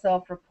it's all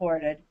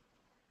self-reported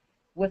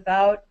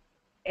without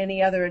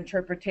any other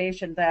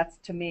interpretation, that's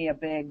to me a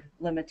big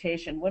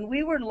limitation. When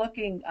we were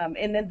looking,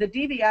 and then the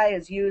DVI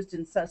is used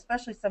in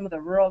especially some of the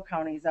rural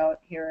counties out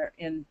here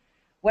in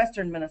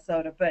western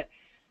Minnesota, but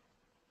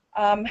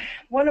um,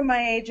 one of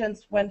my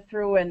agents went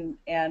through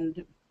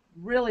and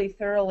really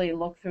thoroughly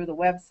looked through the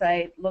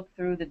website, looked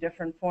through the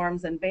different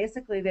forms, and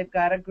basically they've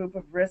got a group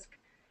of risk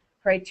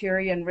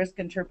criteria and risk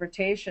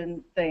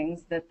interpretation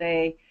things that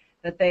they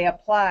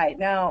apply.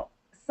 Now,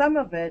 some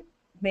of it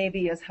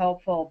maybe is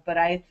helpful, but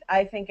I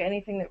think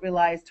anything that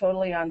relies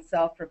totally on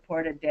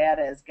self-reported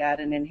data has got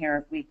an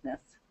inherent weakness.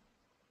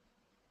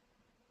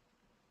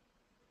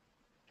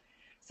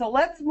 So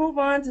let's move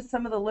on to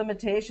some of the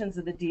limitations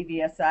of the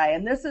DVSI,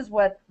 and this is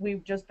what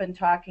we've just been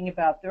talking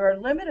about. There are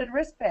limited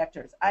risk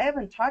factors. I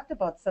haven't talked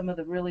about some of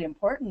the really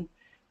important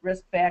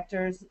risk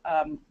factors,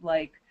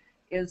 like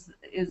is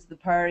the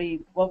party,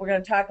 well, we're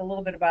going to talk a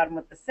little bit about them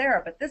with the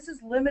SARA, but this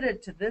is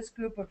limited to this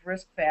group of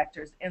risk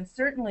factors, and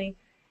certainly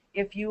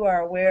if you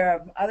are aware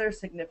of other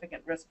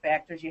significant risk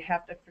factors, you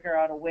have to figure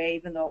out a way,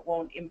 even though it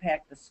won't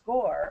impact the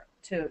score,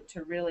 to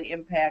really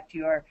impact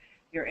your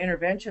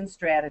intervention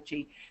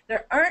strategy.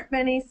 There aren't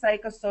many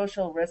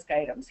psychosocial risk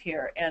items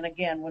here. And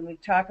again, when we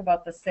talk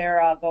about the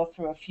SARA, I'll go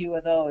through a few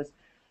of those.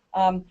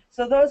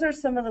 So those are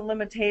some of the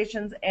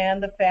limitations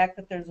and the fact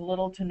that there's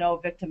little to no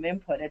victim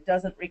input. It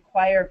doesn't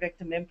require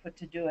victim input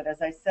to do it.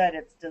 As I said,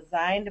 it's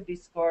designed to be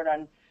scored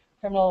on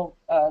criminal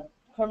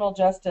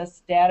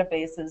justice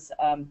databases,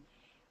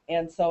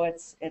 and so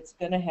it's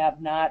going to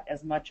have not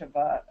as much of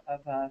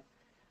a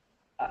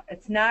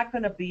it's not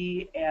going to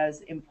be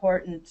as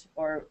important,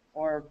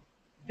 or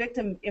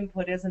victim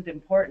input isn't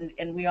important,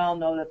 and we all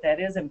know that that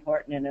is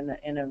important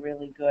in a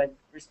really good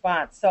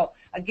response. So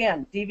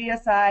again,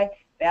 DVSI,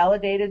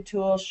 validated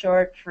tool,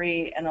 short,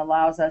 free, and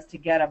allows us to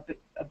get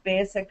a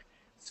basic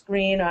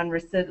screen on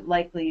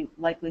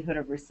likelihood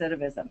of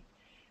recidivism.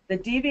 The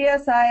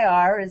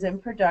DVSIR is in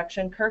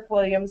production. Kirk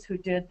Williams, who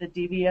did the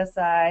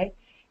DVSI,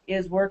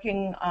 is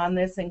working on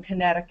this in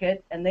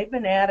Connecticut, and they've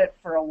been at it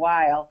for a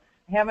while.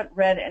 I haven't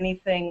read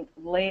anything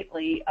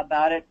lately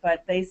about it,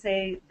 but they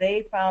say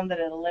they found that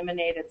it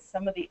eliminated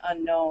some of the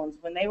unknowns.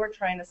 When they were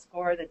trying to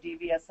score the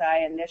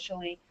DVSI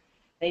initially,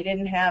 they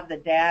didn't have the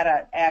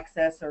data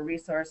access or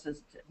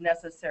resources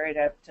necessary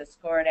to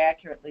score it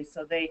accurately,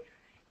 so they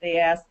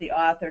asked the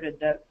author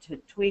to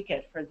tweak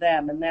it for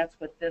them, and that's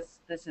what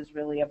this is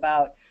really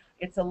about.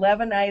 It's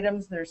 11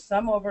 items. There's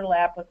some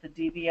overlap with the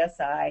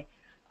DVSI.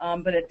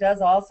 But it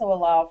does also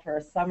allow for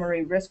a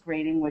summary risk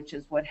rating, which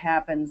is what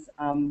happens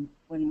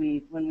when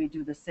we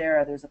do the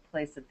SARA. There's a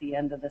place at the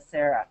end of the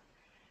SARA.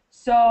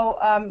 So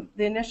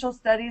the initial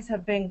studies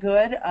have been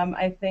good.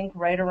 I think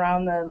right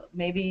around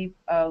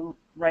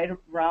right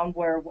around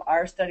where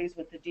our studies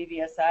with the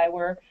DVSI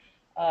were,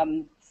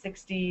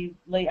 60,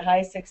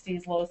 high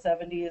 60s, low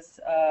 70s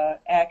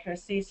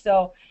accuracy.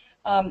 So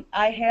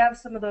I have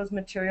some of those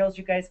materials.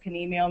 You guys can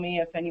email me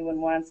if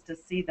anyone wants to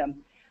see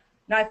them.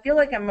 Now, I feel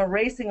like I'm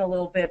erasing a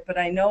little bit, but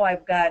I know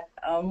I've got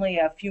only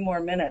a few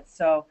more minutes.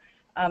 So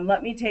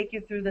let me take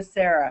you through the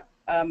SARA.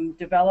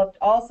 Developed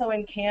also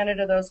in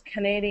Canada. Those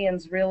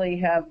Canadians really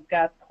have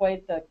got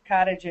quite the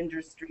cottage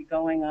industry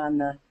going on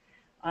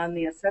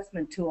the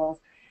assessment tools.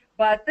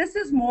 But this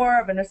is more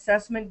of an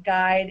assessment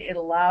guide. It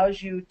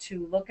allows you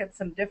to look at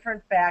some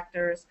different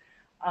factors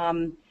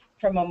from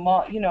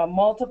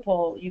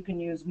multiple. You can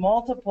use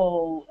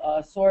multiple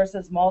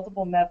sources,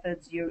 multiple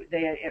methods.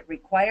 It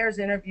requires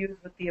interviews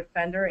with the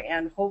offender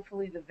and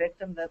hopefully the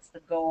victim. That's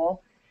the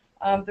goal.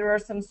 There are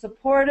some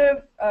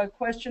supportive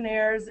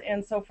questionnaires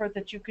and so forth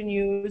that you can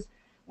use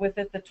with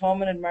it. The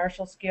Tolman and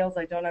Marshall scales.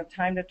 I don't have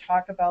time to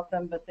talk about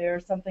them, but they're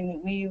something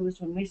that we used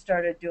when we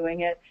started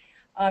doing it.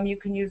 You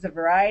can use a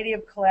variety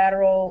of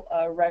collateral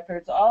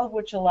records, all of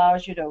which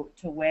allows you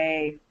to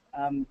weigh,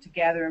 to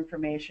gather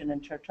information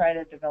and to try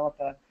to develop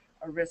a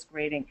risk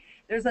rating.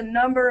 There's a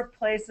number of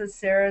places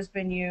SARA's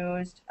been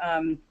used.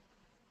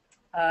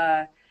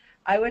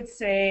 I would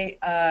say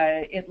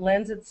it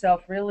lends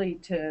itself really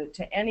to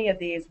any of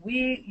these.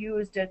 We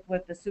used it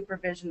with the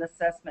supervision,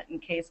 assessment, and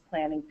case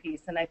planning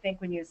piece, and I think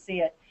when you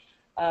see it,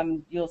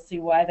 you'll see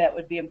why that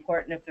would be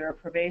important. If there are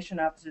probation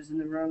officers in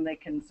the room, they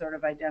can sort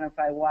of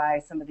identify why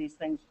some of these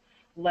things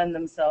lend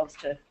themselves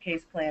to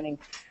case planning.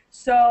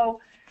 So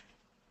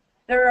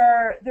there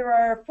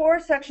are 4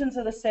 sections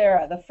of the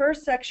SARA. The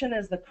first section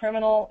is the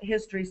criminal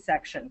history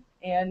section,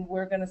 and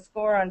we're going to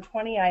score on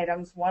 20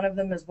 items. One of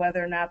them is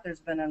whether or not there's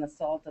been an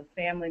assault of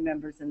family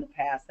members in the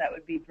past. That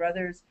would be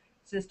brothers,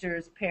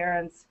 sisters,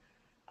 parents,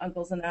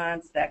 uncles and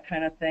aunts, that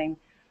kind of thing.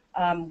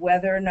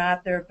 Whether or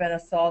not there have been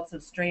assaults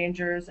of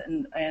strangers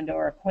and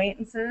or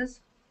acquaintances.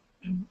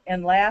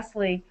 And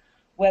lastly,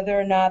 whether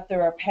or not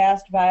there are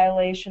past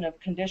violation of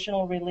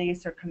conditional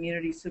release or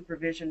community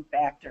supervision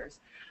factors.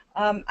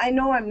 I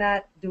know I'm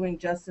not doing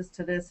justice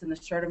to this in the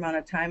short amount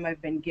of time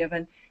I've been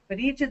given, but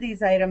each of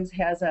these items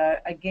has,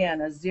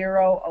 again, a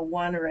 0, a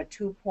 1, or a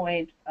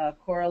 2-point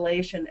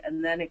correlation,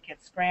 and then it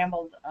gets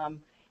scrambled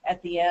at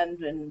the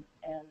end, and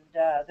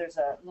there's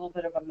a little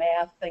bit of a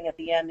math thing at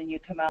the end, and you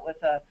come out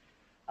with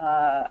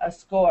a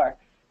score.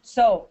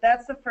 So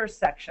that's the first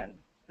section.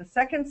 The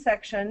second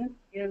section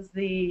is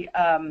the,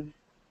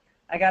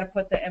 I got to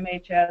put the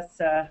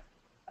MHS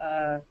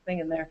thing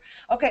in there.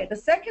 Okay, the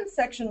second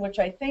section, which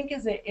I think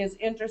is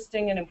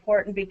interesting and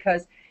important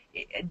because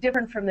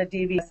different from the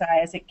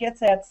DVSI, is it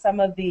gets at some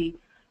of the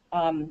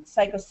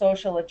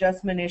psychosocial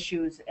adjustment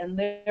issues, and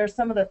there's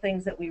some of the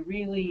things that we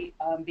really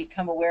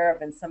become aware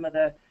of in some of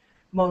the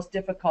most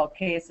difficult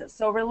cases.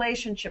 So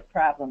relationship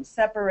problems,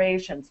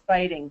 separations,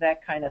 fighting,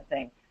 that kind of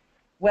thing.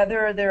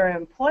 Whether there are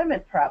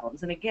employment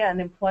problems, and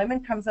again,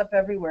 employment comes up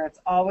everywhere. It's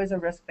always a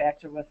risk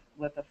factor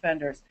with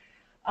offenders.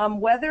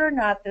 Whether or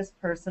not this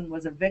person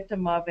was a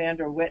victim of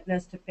and or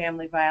witness to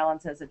family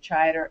violence as a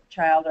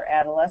child or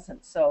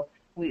adolescent. So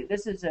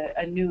this is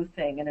a new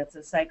thing, and it's a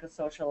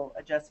psychosocial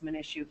adjustment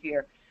issue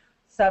here.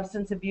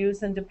 Substance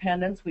abuse and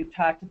dependence, we've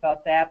talked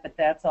about that, but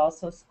that's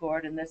also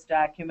scored in this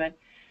document.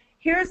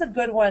 Here's a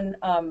good one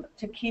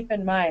to keep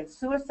in mind,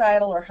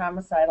 suicidal or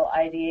homicidal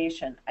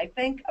ideation. I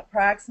think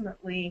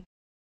approximately,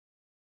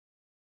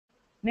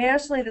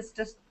 nationally, the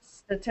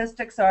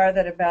statistics are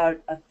that about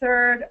a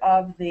third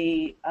of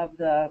the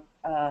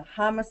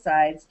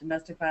homicides,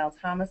 domestic violence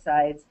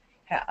homicides,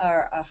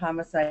 are a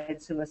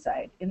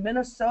homicide-suicide. In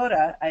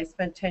Minnesota, I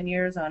spent 10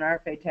 years on our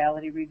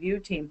fatality review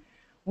team.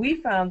 We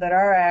found that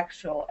our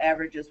actual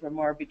averages were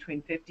more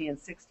between 50 and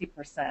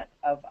 60%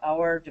 of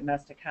our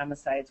domestic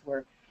homicides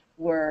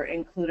were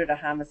included a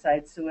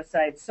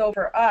homicide-suicide. So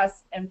for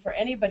us, and for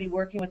anybody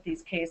working with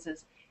these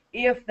cases,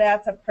 if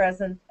that's a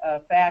present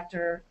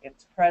factor,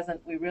 it's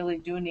present, we really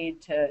do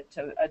need to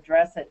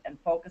address it and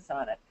focus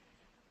on it.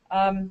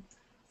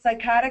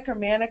 Psychotic or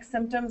manic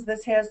symptoms,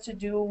 this has to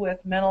do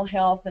with mental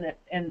health,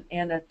 and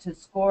to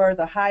score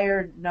the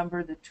higher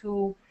number, the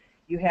 2,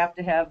 you have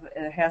to have,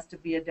 it has to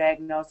be a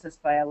diagnosis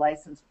by a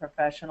licensed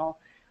professional.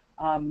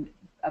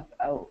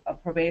 A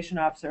probation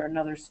officer,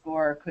 another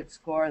scorer, could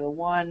score the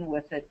 1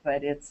 with it,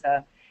 but it's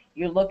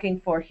you're looking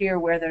for here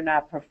whether or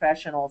not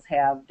professionals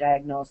have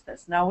diagnosed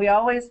this. Now, we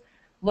always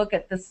look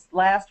at this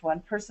last one,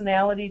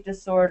 personality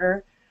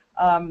disorder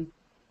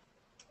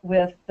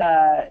with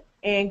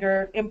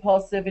anger,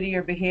 impulsivity,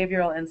 or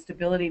behavioral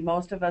instability.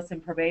 Most of us in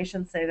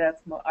probation say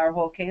that's our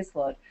whole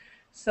caseload.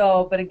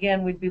 So, but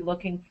again, we'd be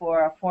looking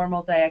for a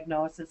formal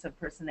diagnosis of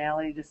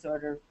personality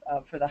disorder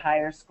for the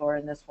higher score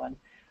in this one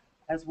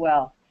as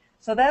well.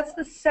 So that's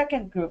the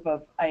second group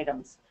of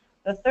items.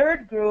 The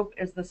third group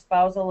is the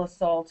spousal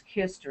assault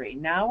history.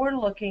 Now we're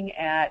looking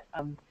at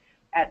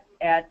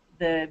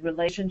the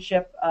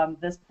relationship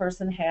this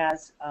person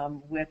has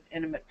with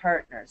intimate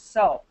partners.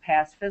 So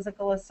past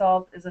physical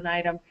assault is an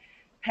item,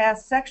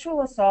 past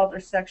sexual assault or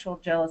sexual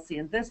jealousy,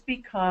 and this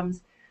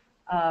becomes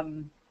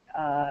a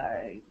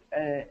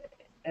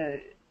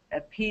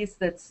piece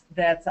that's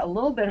a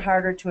little bit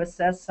harder to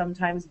assess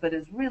sometimes, but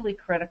is really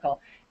critical.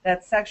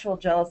 That sexual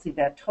jealousy,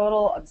 that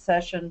total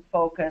obsession,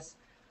 focus,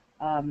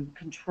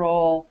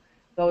 control,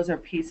 those are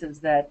pieces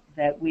that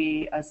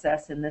we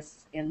assess in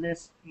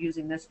this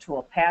using this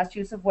tool. Past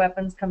use of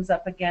weapons comes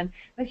up again,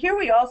 but here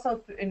we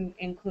also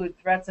include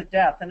threats of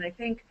death, and I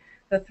think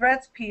the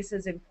threats piece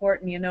is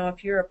important. You know,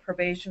 if you're a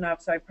probation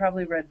officer, I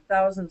probably read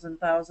thousands and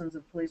thousands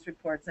of police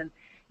reports, and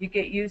you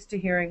get used to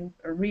hearing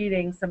or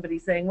reading somebody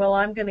saying, well,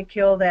 I'm going to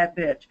kill that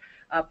bitch.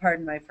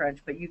 Pardon my French,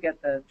 but you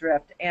get the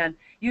drift. And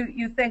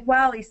you think,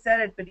 well, he said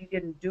it, but he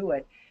didn't do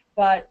it.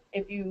 But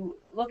if you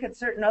look at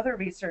certain other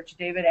research,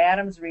 David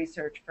Adams'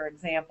 research, for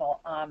example,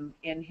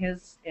 in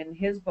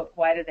his book,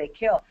 Why Do They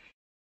Kill?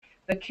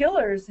 The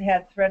killers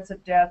had threats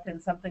of death in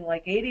something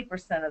like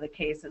 80% of the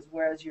cases,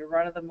 whereas your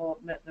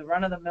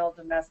run-of-the-mill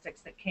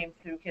domestics that came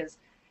through his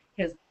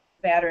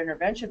batter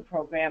intervention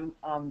program,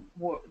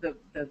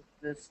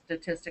 the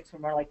statistics were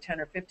more like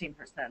 10 or 15%.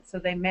 So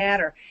they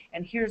matter,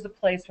 and here's a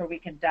place where we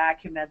can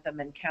document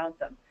them and count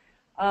them.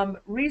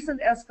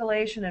 Recent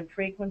escalation in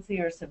frequency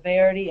or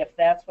severity, if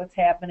that's what's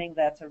happening,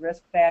 that's a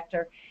risk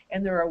factor,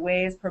 and there are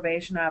ways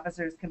probation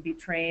officers can be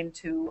trained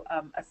to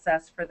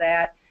assess for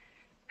that.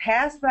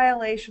 Past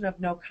violation of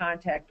no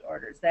contact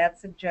orders, that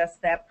suggests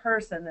that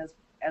person,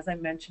 as I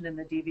mentioned in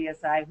the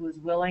DVSI, who's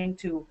willing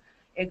to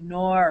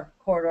ignore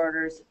court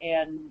orders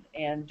and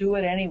do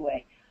it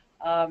anyway.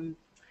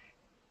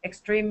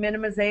 Extreme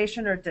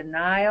minimization or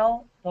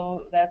denial,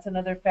 though that's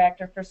another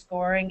factor for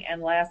scoring.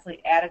 And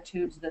lastly,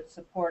 attitudes that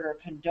support or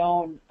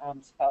condone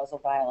spousal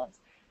violence.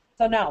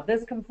 So now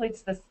this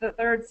completes the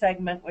third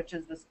segment, which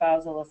is the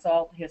spousal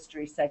assault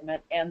history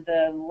segment. And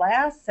the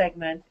last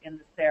segment in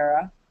the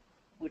SARA,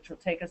 which will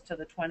take us to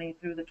the 20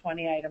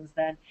 items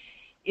then,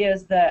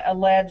 is the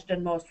alleged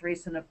and most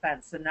recent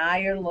offense. So now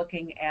you're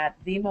looking at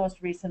the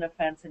most recent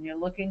offense, and you're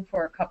looking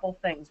for a couple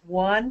things.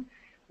 One,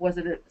 Was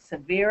it a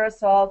severe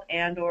assault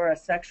and or a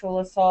sexual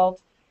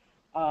assault?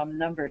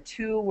 Number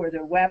two, were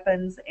there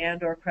weapons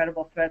and or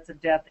credible threats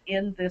of death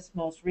in this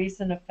most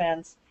recent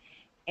offense?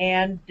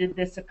 And did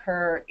this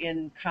occur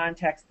in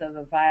context of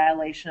a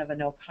violation of a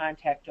no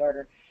contact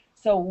order?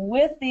 So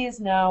with these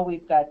now,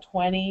 we've got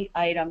 20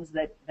 items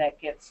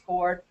that get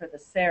scored for the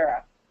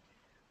SARA.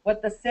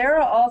 What the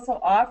SARA also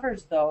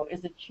offers, though,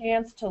 is a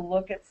chance to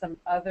look at some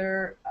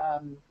other,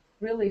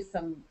 really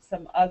some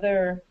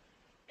other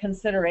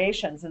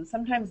considerations, and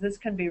sometimes this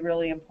can be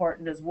really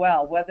important as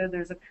well, whether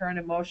there's a current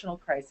emotional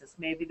crisis,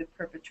 maybe the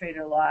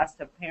perpetrator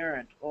lost a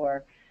parent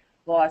or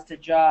lost a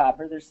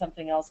job, or there's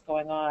something else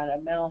going on, a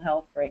mental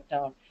health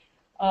breakdown,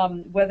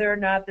 whether or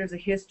not there's a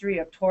history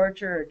of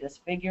torture or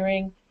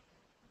disfiguring.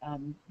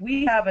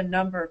 We have a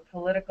number of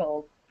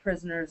political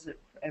prisoners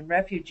and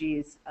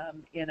refugees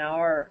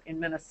in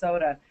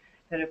Minnesota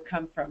that have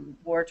come from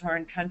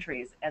war-torn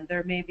countries, and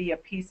there may be a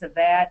piece of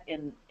that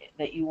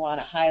that you want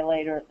to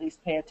highlight or at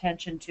least pay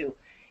attention to.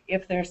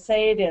 If their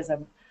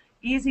sadism,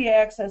 easy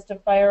access to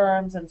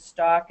firearms and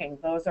stalking,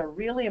 those are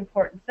really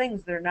important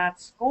things. They're not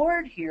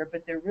scored here,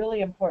 but they're really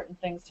important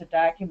things to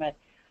document.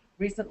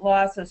 Recent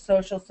loss of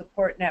social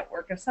support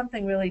network, if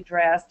something really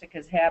drastic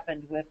has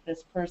happened with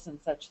this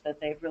person such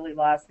that they've really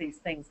lost these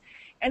things.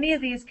 Any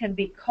of these can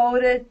be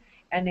coded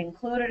and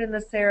included in the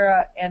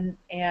SARA,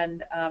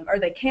 or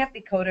they can't be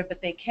coded,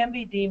 but they can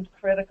be deemed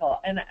critical.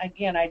 And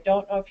again, I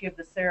don't know if you have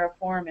the SARA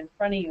form in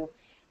front of you,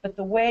 but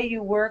the way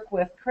you work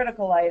with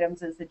critical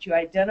items is that you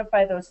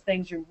identify those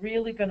things you're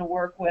really going to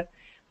work with,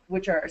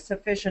 which are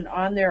sufficient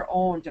on their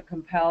own to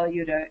compel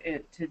you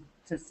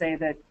to say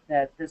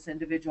that this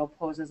individual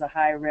poses a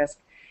high risk.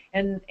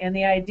 And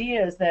the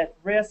idea is that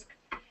risk,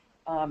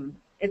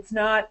 it's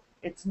not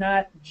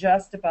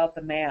just about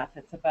the math.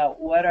 It's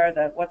about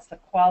what's the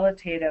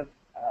qualitative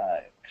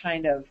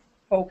kind of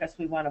focus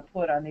we want to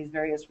put on these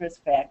various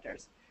risk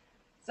factors.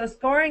 So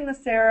scoring the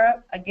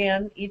SARA,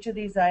 again, each of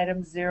these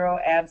items, 0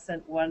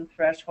 absent, 1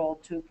 threshold,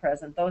 2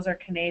 present. Those are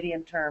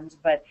Canadian terms,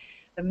 but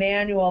the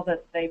manual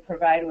that they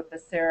provide with the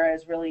SARA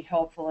is really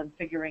helpful in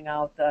figuring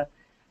out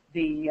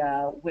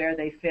where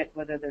they fit,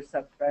 whether they're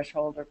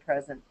sub-threshold or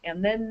present.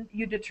 And then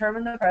you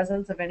determine the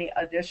presence of any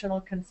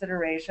additional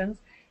considerations,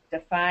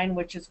 define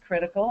which is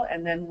critical,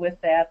 and then with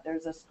that,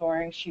 there's a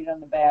scoring sheet on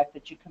the back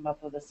that you come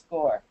up with a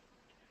score.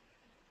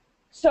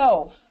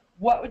 So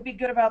what would be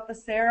good about the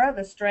SARA?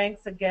 The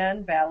strengths,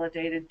 again,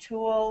 validated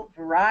tool,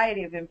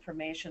 variety of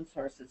information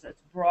sources.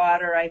 It's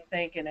broader, I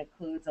think, and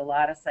includes a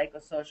lot of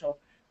psychosocial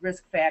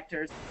risk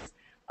factors.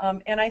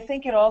 And I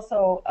think it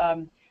also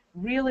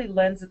really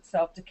lends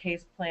itself to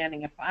case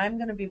planning. If I'm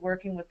going to be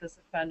working with this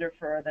offender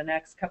for the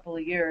next couple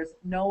of years,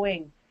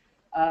 knowing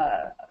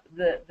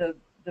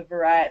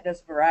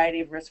this variety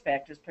of risk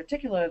factors,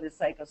 particularly the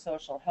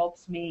psychosocial,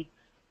 helps me,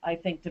 I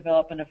think,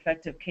 develop an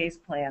effective case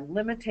plan.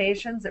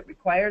 Limitations, it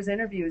requires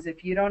interviews.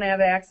 If you don't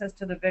have access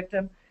to the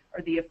victim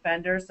or the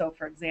offender, so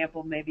for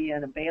example, maybe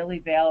in a Bailey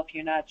Val, if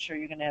you're not sure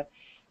you're going to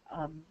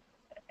have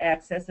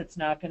access, it's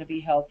not going to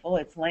be helpful.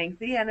 It's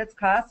lengthy and it's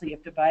costly. You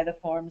have to buy the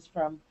forms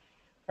from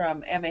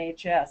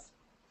MHS.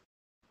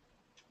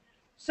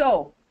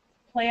 So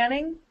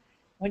planning,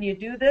 when you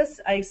do this,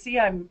 I see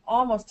I'm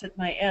almost at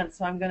my end,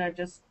 so I'm going to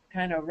just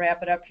kind of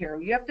wrap it up here.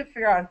 You have to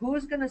figure out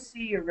who's going to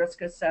see your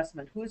risk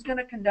assessment, who's going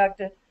to conduct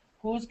it,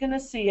 who's going to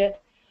see it,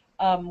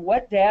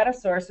 what data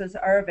sources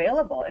are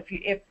available.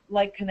 If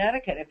like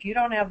Connecticut, if you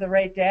don't have the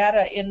right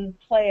data in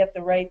play at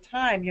the right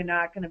time, you're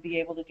not going to be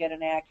able to get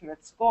an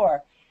accurate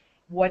score.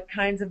 What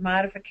kinds of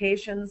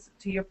modifications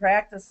to your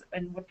practice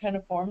and what kind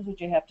of forms would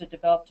you have to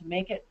develop to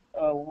make it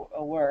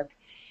work?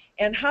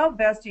 And how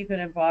best you can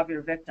involve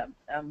your victim.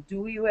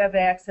 Do you have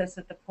access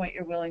at the point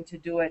you're willing to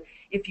do it?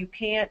 If you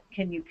can't,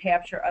 can you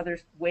capture other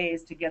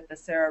ways to get the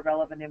SARA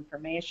relevant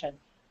information?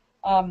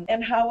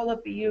 And how will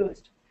it be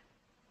used?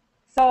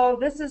 So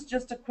this is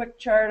just a quick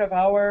chart of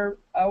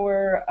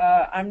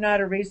I'm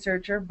not a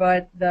researcher,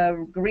 but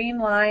the green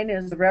line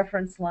is the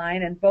reference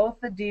line, and both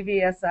the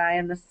DVSI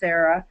and the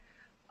SARA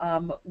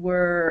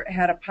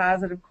had a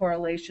positive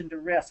correlation to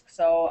risk.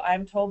 So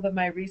I'm told by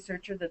my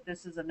researcher that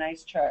this is a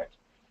nice chart,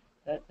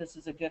 that this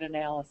is a good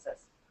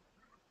analysis.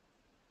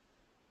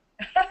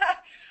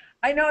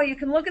 I know, you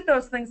can look at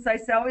those things. I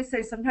always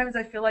say sometimes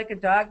I feel like a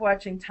dog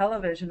watching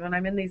television when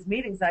I'm in these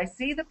meetings. I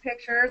see the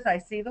pictures, I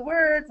see the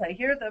words, I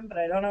hear them, but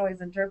I don't always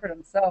interpret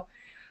them. So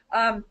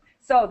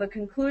the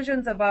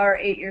conclusions of our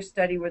 8-year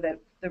study were that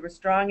there was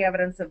strong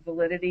evidence of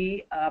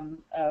validity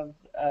of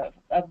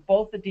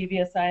both the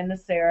DVSI and the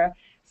SARA.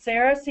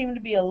 SARA seemed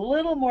to be a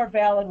little more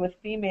valid with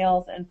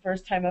females and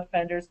first-time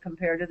offenders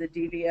compared to the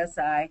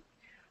DVSI.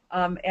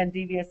 And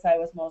DVSI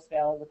was most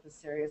valid with the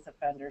serious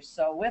offenders.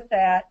 So with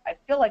that, I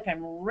feel like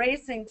I'm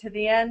racing to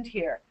the end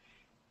here.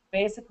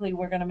 Basically,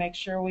 we're going to make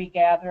sure we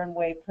gather and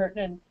weigh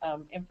pertinent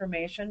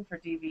information for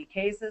DV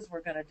cases.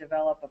 We're going to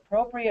develop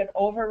appropriate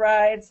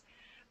overrides,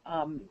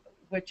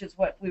 which is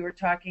what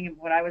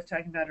I was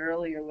talking about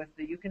earlier with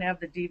you can have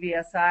the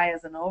DVSI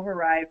as an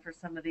override for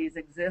some of these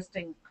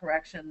existing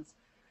corrections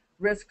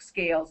risk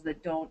scales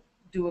that don't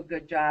do a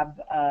good job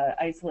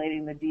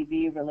isolating the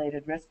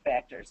DV-related risk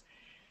factors.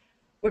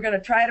 We're going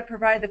to try to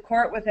provide the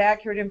court with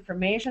accurate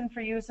information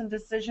for use in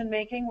decision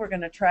making. We're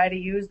going to try to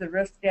use the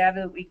risk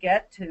data that we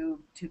get to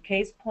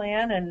case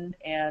plan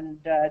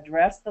and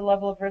address the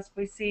level of risk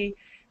we see.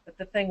 But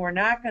the thing we're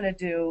not going to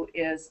do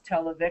is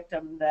tell the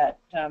victim that,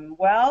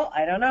 well,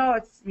 I don't know,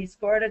 he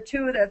scored a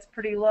 2, that's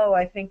pretty low,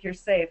 I think you're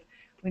safe.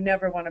 We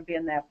never want to be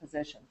in that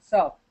position.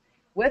 So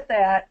with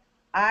that,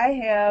 I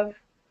have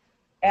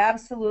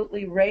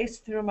absolutely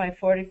raced through my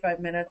 45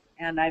 minutes,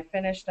 and I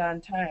finished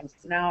on time.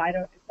 So now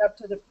it's up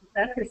to the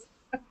presenters.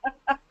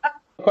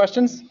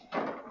 Questions?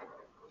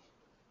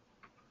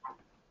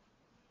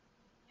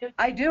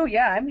 I do,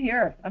 yeah, I'm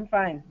here. I'm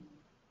fine.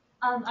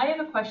 I have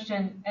a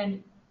question,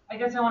 and I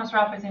guess I want to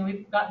start off by saying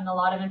we've gotten a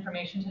lot of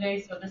information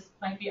today, so this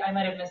might be, I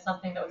might have missed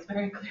something that was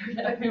very clear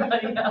to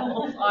everybody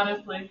else,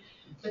 honestly.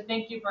 But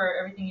thank you for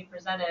everything you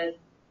presented.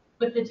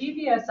 With the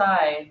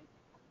DBSI,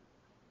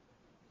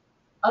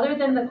 other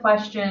than the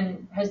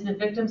question, has the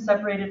victim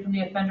separated from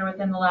the offender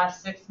within the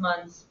last 6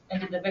 months,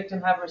 and did the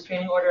victim have a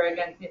restraining order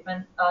against the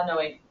offender? No,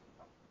 wait.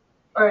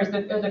 Or is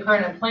the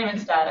current employment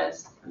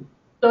status?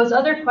 Those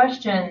other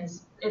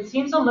questions, it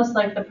seems almost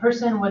like the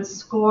person would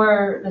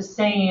score the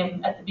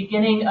same at the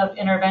beginning of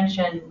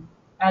intervention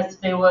as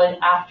they would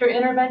after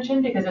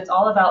intervention, because it's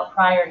all about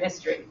prior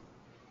history.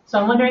 So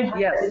I'm wondering how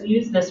to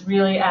use this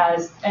really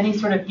as any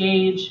sort of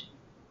gauge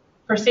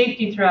for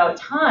safety throughout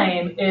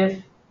time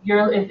if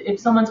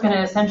someone's going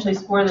to essentially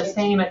score the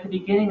same at the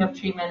beginning of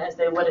treatment as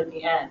they would at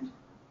the end.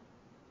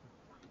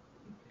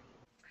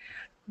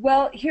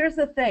 Well, here's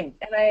the thing,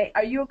 and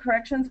are you a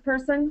corrections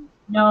person?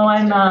 No,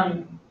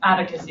 I'm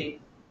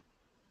advocacy.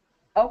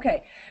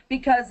 Okay,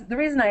 because the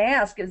reason I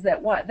ask is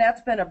that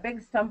that's been a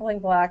big stumbling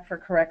block for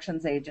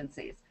corrections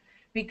agencies,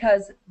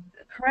 because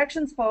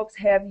corrections folks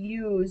have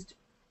used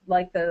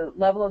like the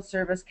level of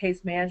service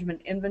case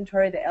management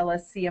inventory, the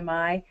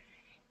LSCMI,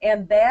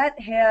 and that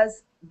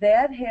has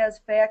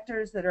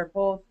factors that are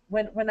both,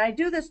 when I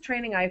do this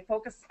training, I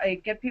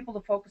get people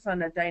to focus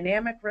on a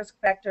dynamic risk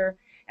factor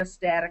and a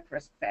static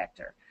risk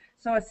factor.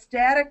 So a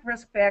static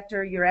risk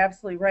factor, you're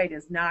absolutely right,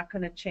 is not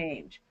going to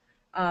change.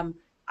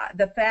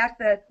 The fact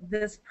that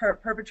this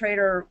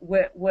perpetrator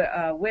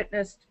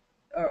witnessed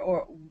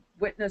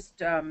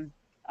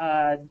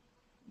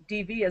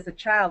DV as a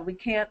child, we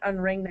can't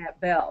unring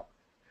that bell.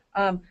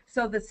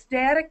 So the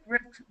static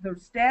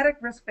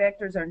risk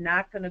factors are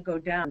not going to go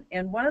down.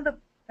 And one of the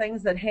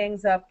things that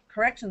hangs up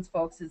corrections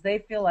folks is they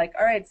feel like,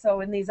 all right,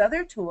 so in these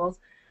other tools,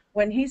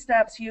 when he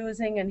stops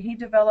using and he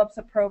develops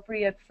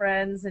appropriate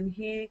friends and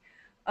he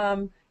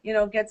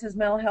gets his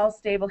mental health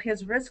stable,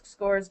 his risk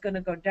score is going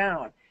to go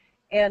down.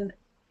 And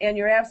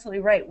you're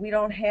absolutely right. We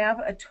don't have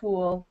a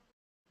tool.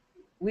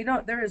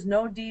 There is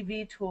no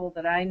DV tool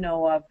that I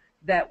know of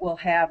that will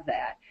have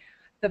that.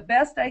 The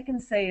best I can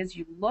say is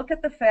you look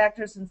at the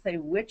factors and say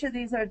which of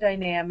these are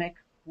dynamic,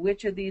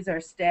 which of these are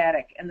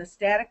static. And the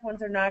static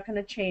ones are not going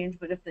to change,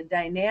 but if the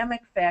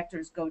dynamic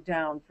factors go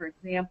down, for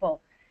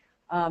example,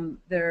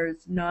 they're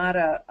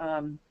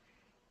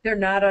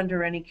not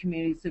under any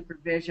community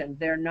supervision.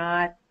 They're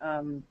not.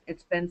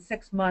 It's been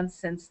 6 months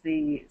since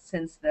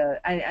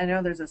I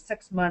know there's a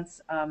 6 months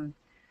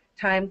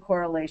time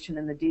correlation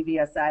in the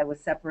DVSI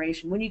with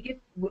separation.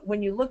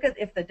 When you look at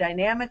if the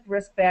dynamic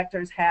risk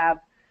factors have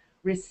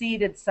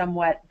receded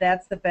somewhat,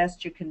 that's the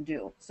best you can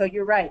do. So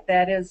you're right.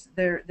 That is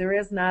there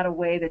is not a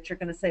way that you're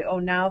going to say, oh,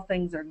 now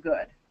things are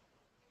good.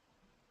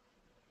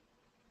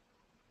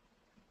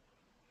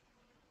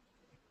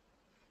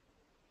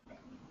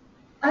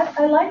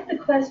 I like the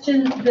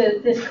question,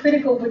 this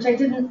critical, which I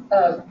didn't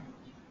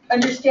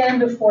understand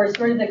before,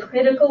 sort of the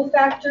critical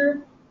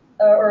factor,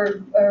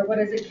 or what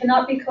is it,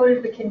 cannot be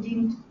coded but can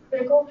deemed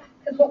critical.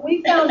 Because what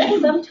we found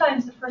is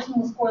sometimes the person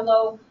will score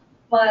low,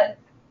 but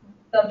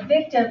the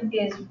victim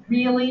is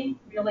really,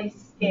 really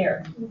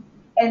scared.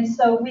 And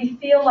so we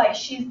feel like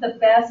she's the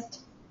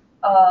best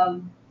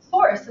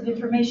source of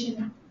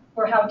information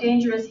for how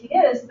dangerous he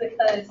is,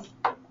 because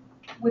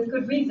with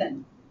good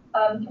reason.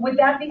 Would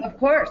that be? Of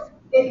course.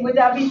 Would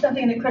that be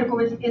something that critical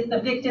risk is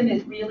the victim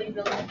is really,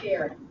 really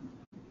scared?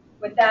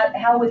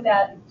 How would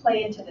that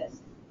play into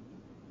this?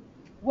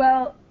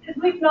 Well,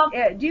 we've not.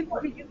 Do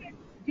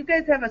you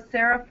guys have a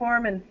SARA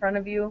form in front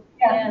of you?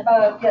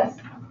 Yeah. Yes.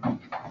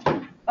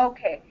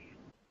 Okay.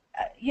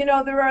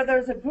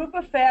 There's a group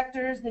of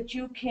factors that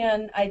you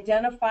can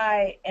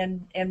identify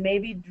and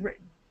maybe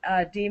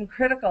deem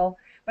critical.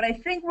 But I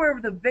think where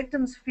the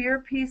victim's fear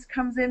piece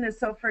comes in is,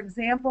 so for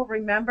example,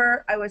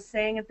 remember I was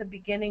saying at the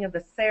beginning of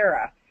the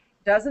SARA,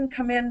 doesn't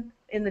come in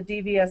the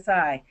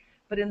DVSI,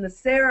 but in the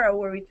SARA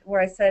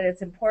where I said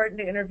it's important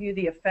to interview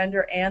the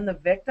offender and the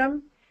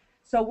victim.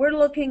 So we're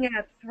looking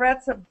at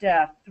threats of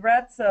death,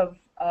 threats of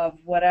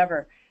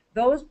whatever.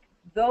 Those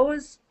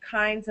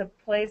kinds of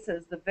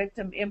places, the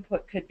victim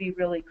input could be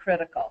really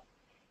critical.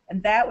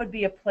 And that would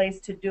be a place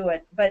to do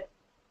it. But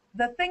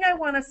the thing I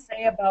want to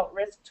say about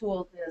risk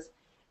tools is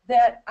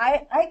that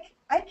I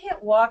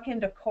can't walk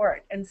into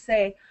court and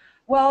say,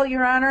 well,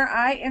 Your Honor,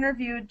 I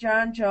interviewed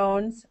John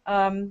Jones,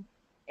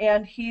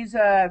 and he's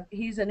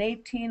an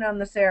 18 on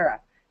the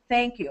Sarah.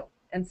 Thank you,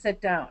 and sit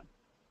down.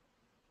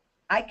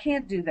 I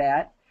can't do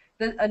that.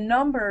 A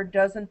number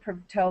doesn't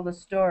tell the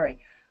story.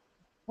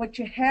 What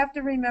you have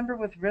to remember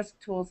with risk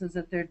tools is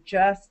that they're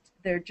just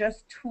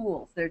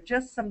tools. They're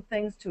just some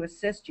things to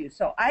assist you.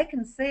 So I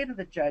can say to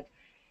the judge,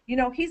 you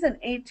know, he's an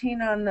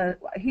 18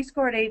 he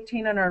scored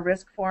 18 on our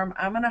risk form.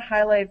 I'm going to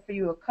highlight for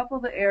you a couple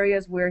of the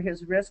areas where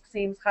his risk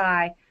seems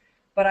high,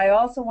 but I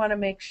also want to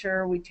make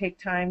sure we take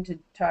time to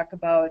talk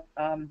about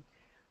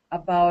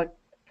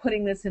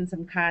putting this in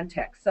some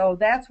context. So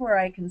that's where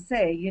I can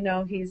say, you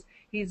know, he's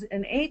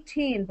an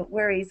 18, but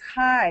where he's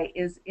high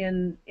is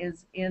in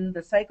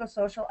the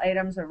psychosocial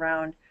items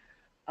around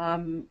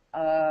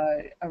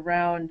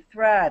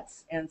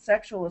threats and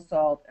sexual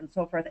assault and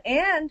so forth.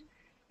 And,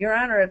 Your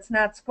Honor, it's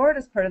not scored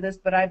as part of this,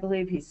 but I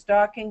believe he's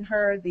stalking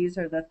her. These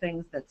are the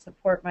things that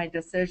support my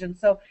decision.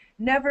 So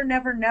never,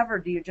 never, never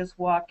do you just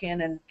walk in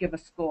and give a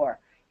score.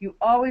 You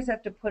always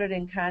have to put it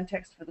in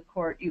context for the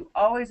court. You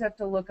always have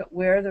to look at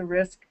where the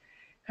risk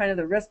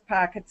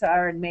pockets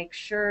are and make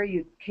sure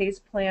you case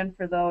plan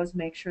for those,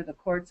 make sure the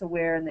court's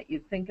aware, and that you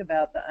think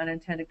about the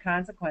unintended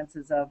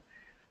consequences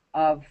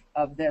of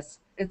this.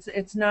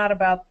 It's not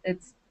about,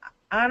 it's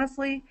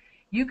honestly,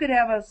 you could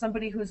have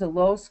somebody who's a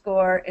low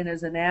score and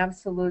is an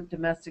absolute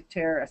domestic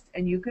terrorist,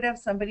 and you could have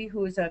somebody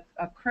who is a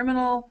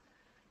criminal,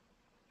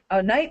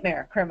 a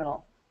nightmare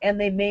criminal, and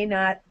they may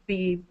not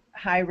be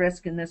high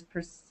risk in this.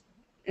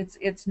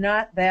 It's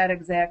not that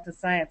exact a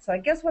science. So I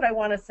guess what I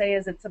want to say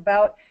is it's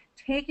about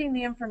taking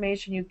the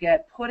information you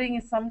get, putting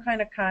some kind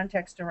of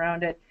context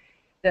around it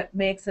that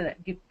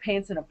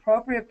paints an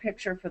appropriate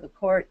picture for the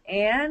court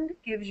and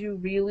gives you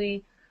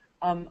really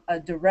a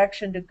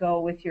direction to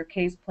go with your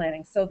case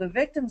planning. So the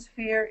victim's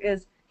fear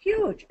is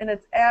huge, and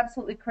it's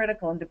absolutely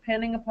critical. And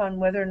depending upon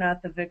whether or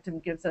not the victim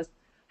gives us,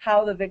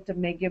 how the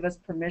victim may give us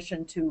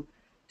permission to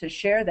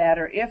share that,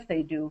 or if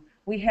they do,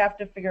 we have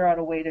to figure out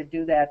a way to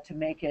do that to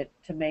make it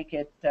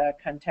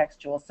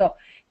contextual. So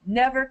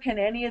never can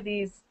any of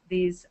these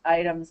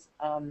items,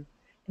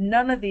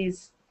 none of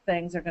these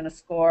things are going to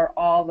score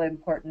all the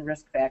important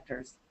risk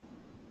factors.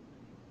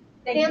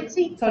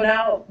 Nancy? So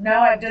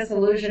now I've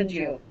disillusioned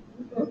you.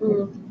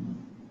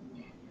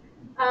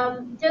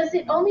 Does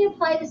it only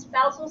apply to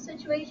spousal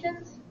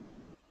situations?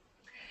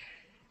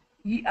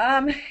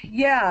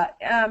 Yeah,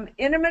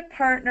 intimate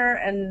partner,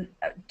 and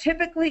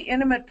typically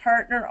intimate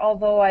partner,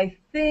 although I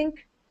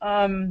think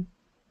both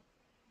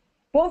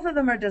of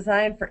them are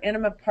designed for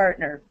intimate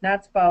partner,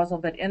 not spousal,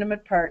 but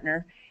intimate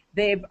partner.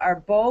 They are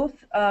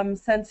both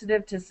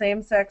sensitive to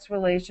same-sex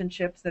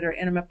relationships that are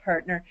intimate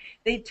partner.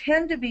 They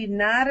tend to be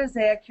not as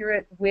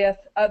accurate with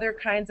other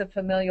kinds of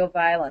familial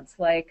violence,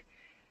 like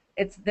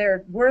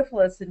they're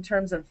worthless in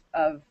terms of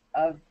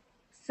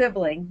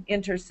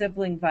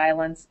inter-sibling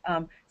violence.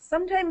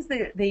 Sometimes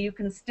you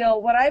can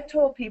still, what I've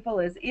told people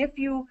is, if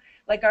you,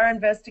 like our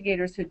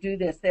investigators who do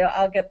this,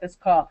 I'll get this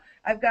call.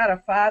 I've got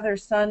a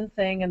father-son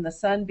thing, and the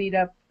son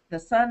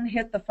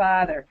hit the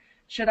father.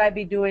 Should I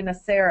be doing a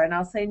Sarah? And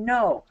I'll say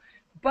no.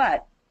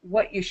 But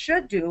what you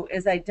should do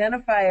is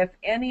identify if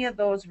any of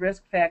those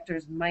risk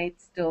factors might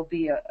still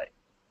be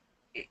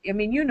I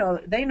mean,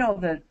 they know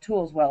the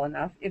tools well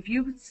enough. If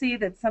you see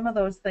that some of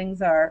those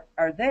things are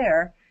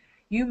there,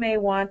 you may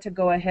want to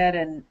go ahead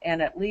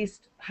and at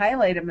least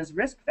highlight them as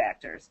risk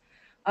factors.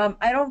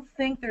 I don't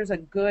think there's a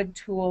good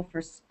tool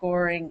for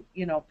scoring,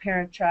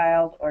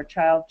 parent-child or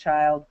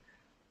child-child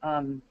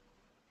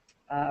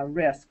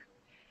risk.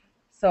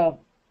 So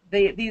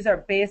these are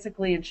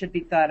basically and should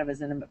be thought of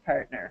as intimate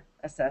partner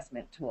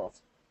assessment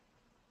tools.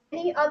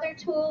 Any other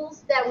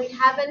tools that you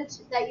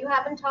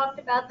haven't talked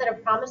about that are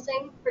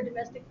promising for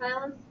domestic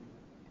violence?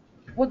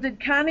 Well,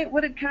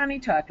 what did Connie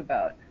talk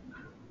about?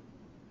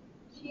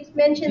 She's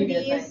mentioned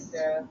these.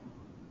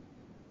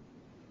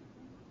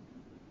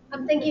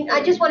 I'm thinking,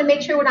 I just want to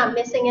make sure we're not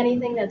missing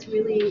anything that's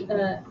really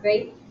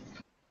great.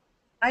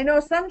 I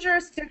know some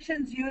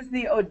jurisdictions use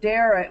the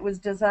ODERA. It was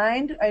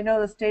designed, I know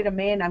the state of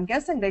Maine, I'm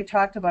guessing they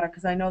talked about it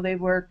because I know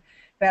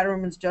Battered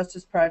Women's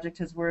Justice Project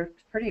has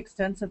worked pretty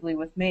extensively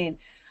with Maine.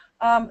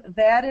 The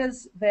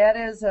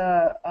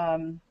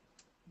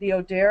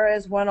ODERA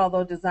is one,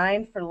 although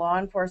designed for law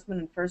enforcement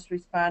and first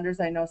responders.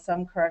 I know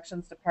some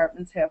corrections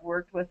departments have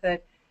worked with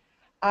it.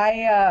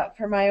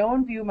 For my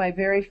own view, my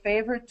very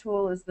favorite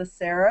tool is the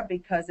SARA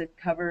because it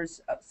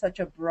covers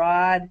such a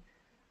broad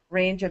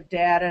range of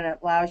data, and it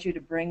allows you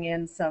to bring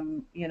in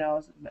some,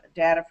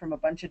 data from a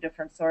bunch of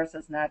different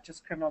sources, not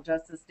just criminal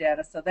justice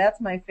data. So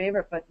that's my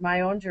favorite, but my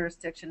own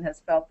jurisdiction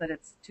has felt that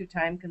it's too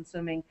time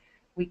consuming.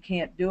 We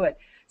can't do it.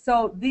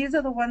 So these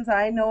are the ones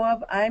I know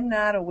of. I'm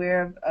not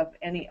aware of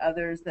any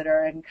others that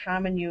are in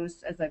common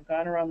use as I've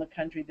gone around the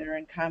country that are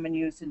in common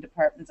use in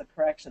departments of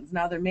corrections.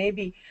 Now there may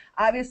be,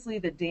 obviously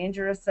the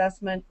danger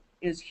assessment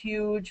is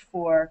huge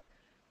for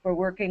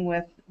working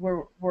with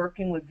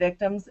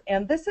victims,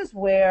 and this is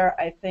where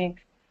I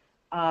think,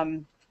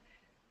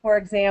 for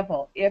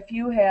example, if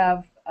you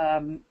have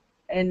and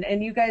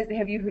you guys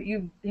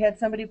you've had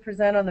somebody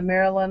present on the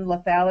Maryland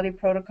lethality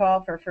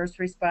protocol for first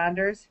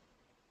responders.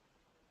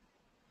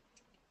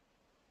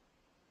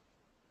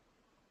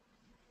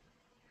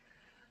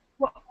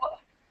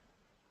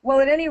 Well,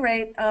 at any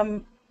rate,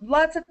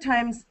 lots of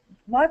times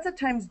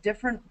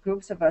different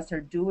groups of us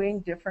are doing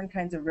different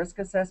kinds of risk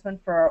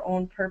assessment for our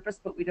own purpose,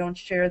 but we don't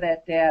share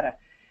that data.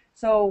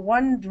 So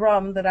one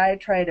drum that I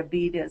try to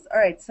beat is, all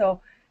right,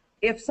 so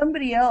if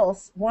somebody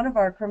else, one of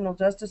our criminal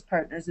justice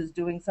partners is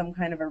doing some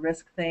kind of a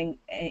risk thing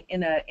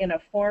in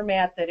a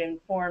format that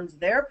informs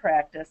their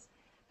practice,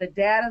 the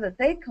data that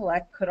they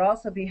collect could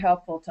also be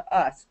helpful to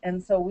us.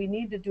 And so we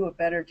need to do a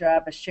better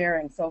job of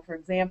sharing. So for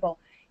example,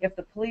 if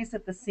the police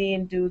at the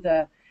scene do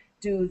the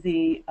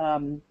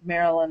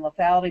Maryland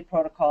lethality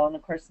protocol, and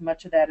of course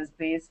much of that is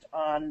based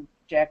on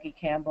Jackie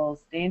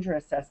Campbell's danger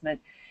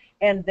assessment,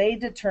 and they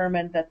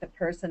determine that the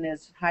person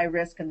is high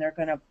risk and they're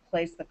going to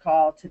place the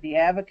call to the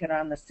advocate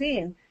on the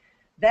scene,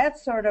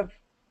 that's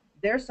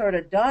they're sort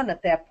of done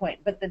at that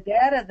point. But the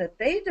data that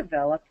they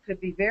developed could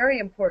be very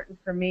important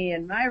for me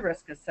in my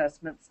risk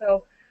assessment.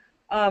 So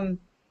I'm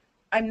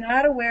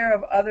not aware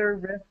of other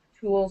risk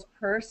tools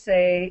per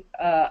se,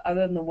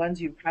 other than the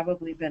ones you've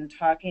probably been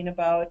talking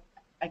about.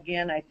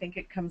 Again, I think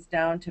it comes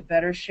down to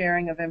better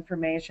sharing of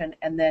information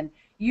and then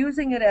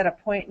using it at a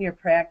point in your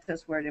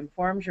practice where it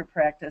informs your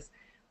practice,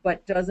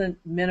 but doesn't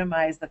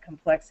minimize the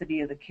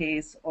complexity of the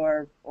case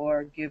or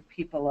give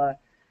people a,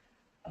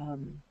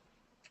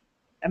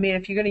 I mean,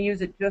 if you're going to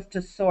use it just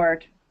to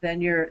sort,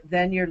 then you're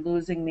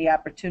losing the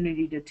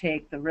opportunity to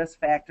take the risk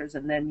factors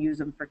and then use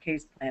them for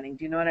case planning.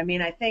 Do you know what I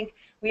mean? I think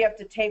we have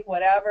to take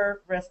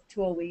whatever risk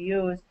tool we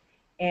use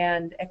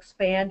and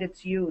expand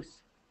its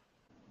use.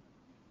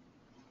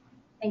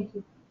 Thank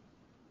you.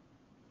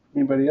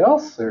 Anybody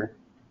else? Or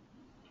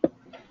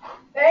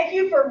Thank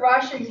you for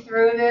rushing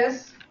through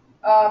this.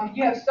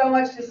 You have so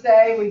much to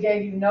say. We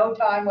gave you no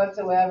time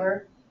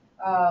whatsoever,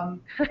 but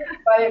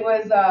it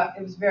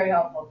was very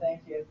helpful.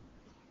 Thank you.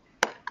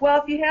 Well,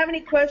 if you have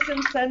any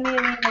questions, send me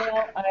an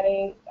email.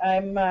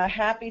 I'm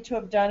happy to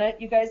have done it.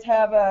 You guys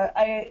have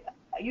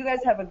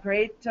a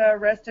great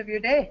rest of your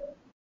day.